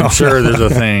 I'm sure there's a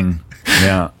thing.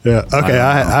 Yeah. Yeah. Okay.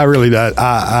 I really did.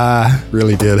 I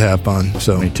really did have fun.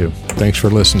 So me too. Thanks for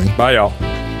listening. Bye, y'all.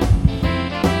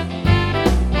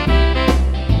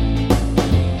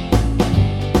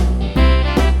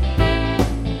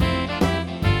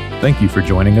 Thank you for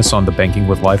joining us on the Banking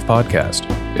with Life podcast.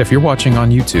 If you're watching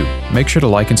on YouTube, make sure to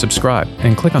like and subscribe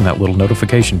and click on that little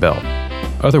notification bell.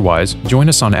 Otherwise, join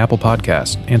us on Apple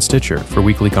Podcasts and Stitcher for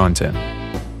weekly content.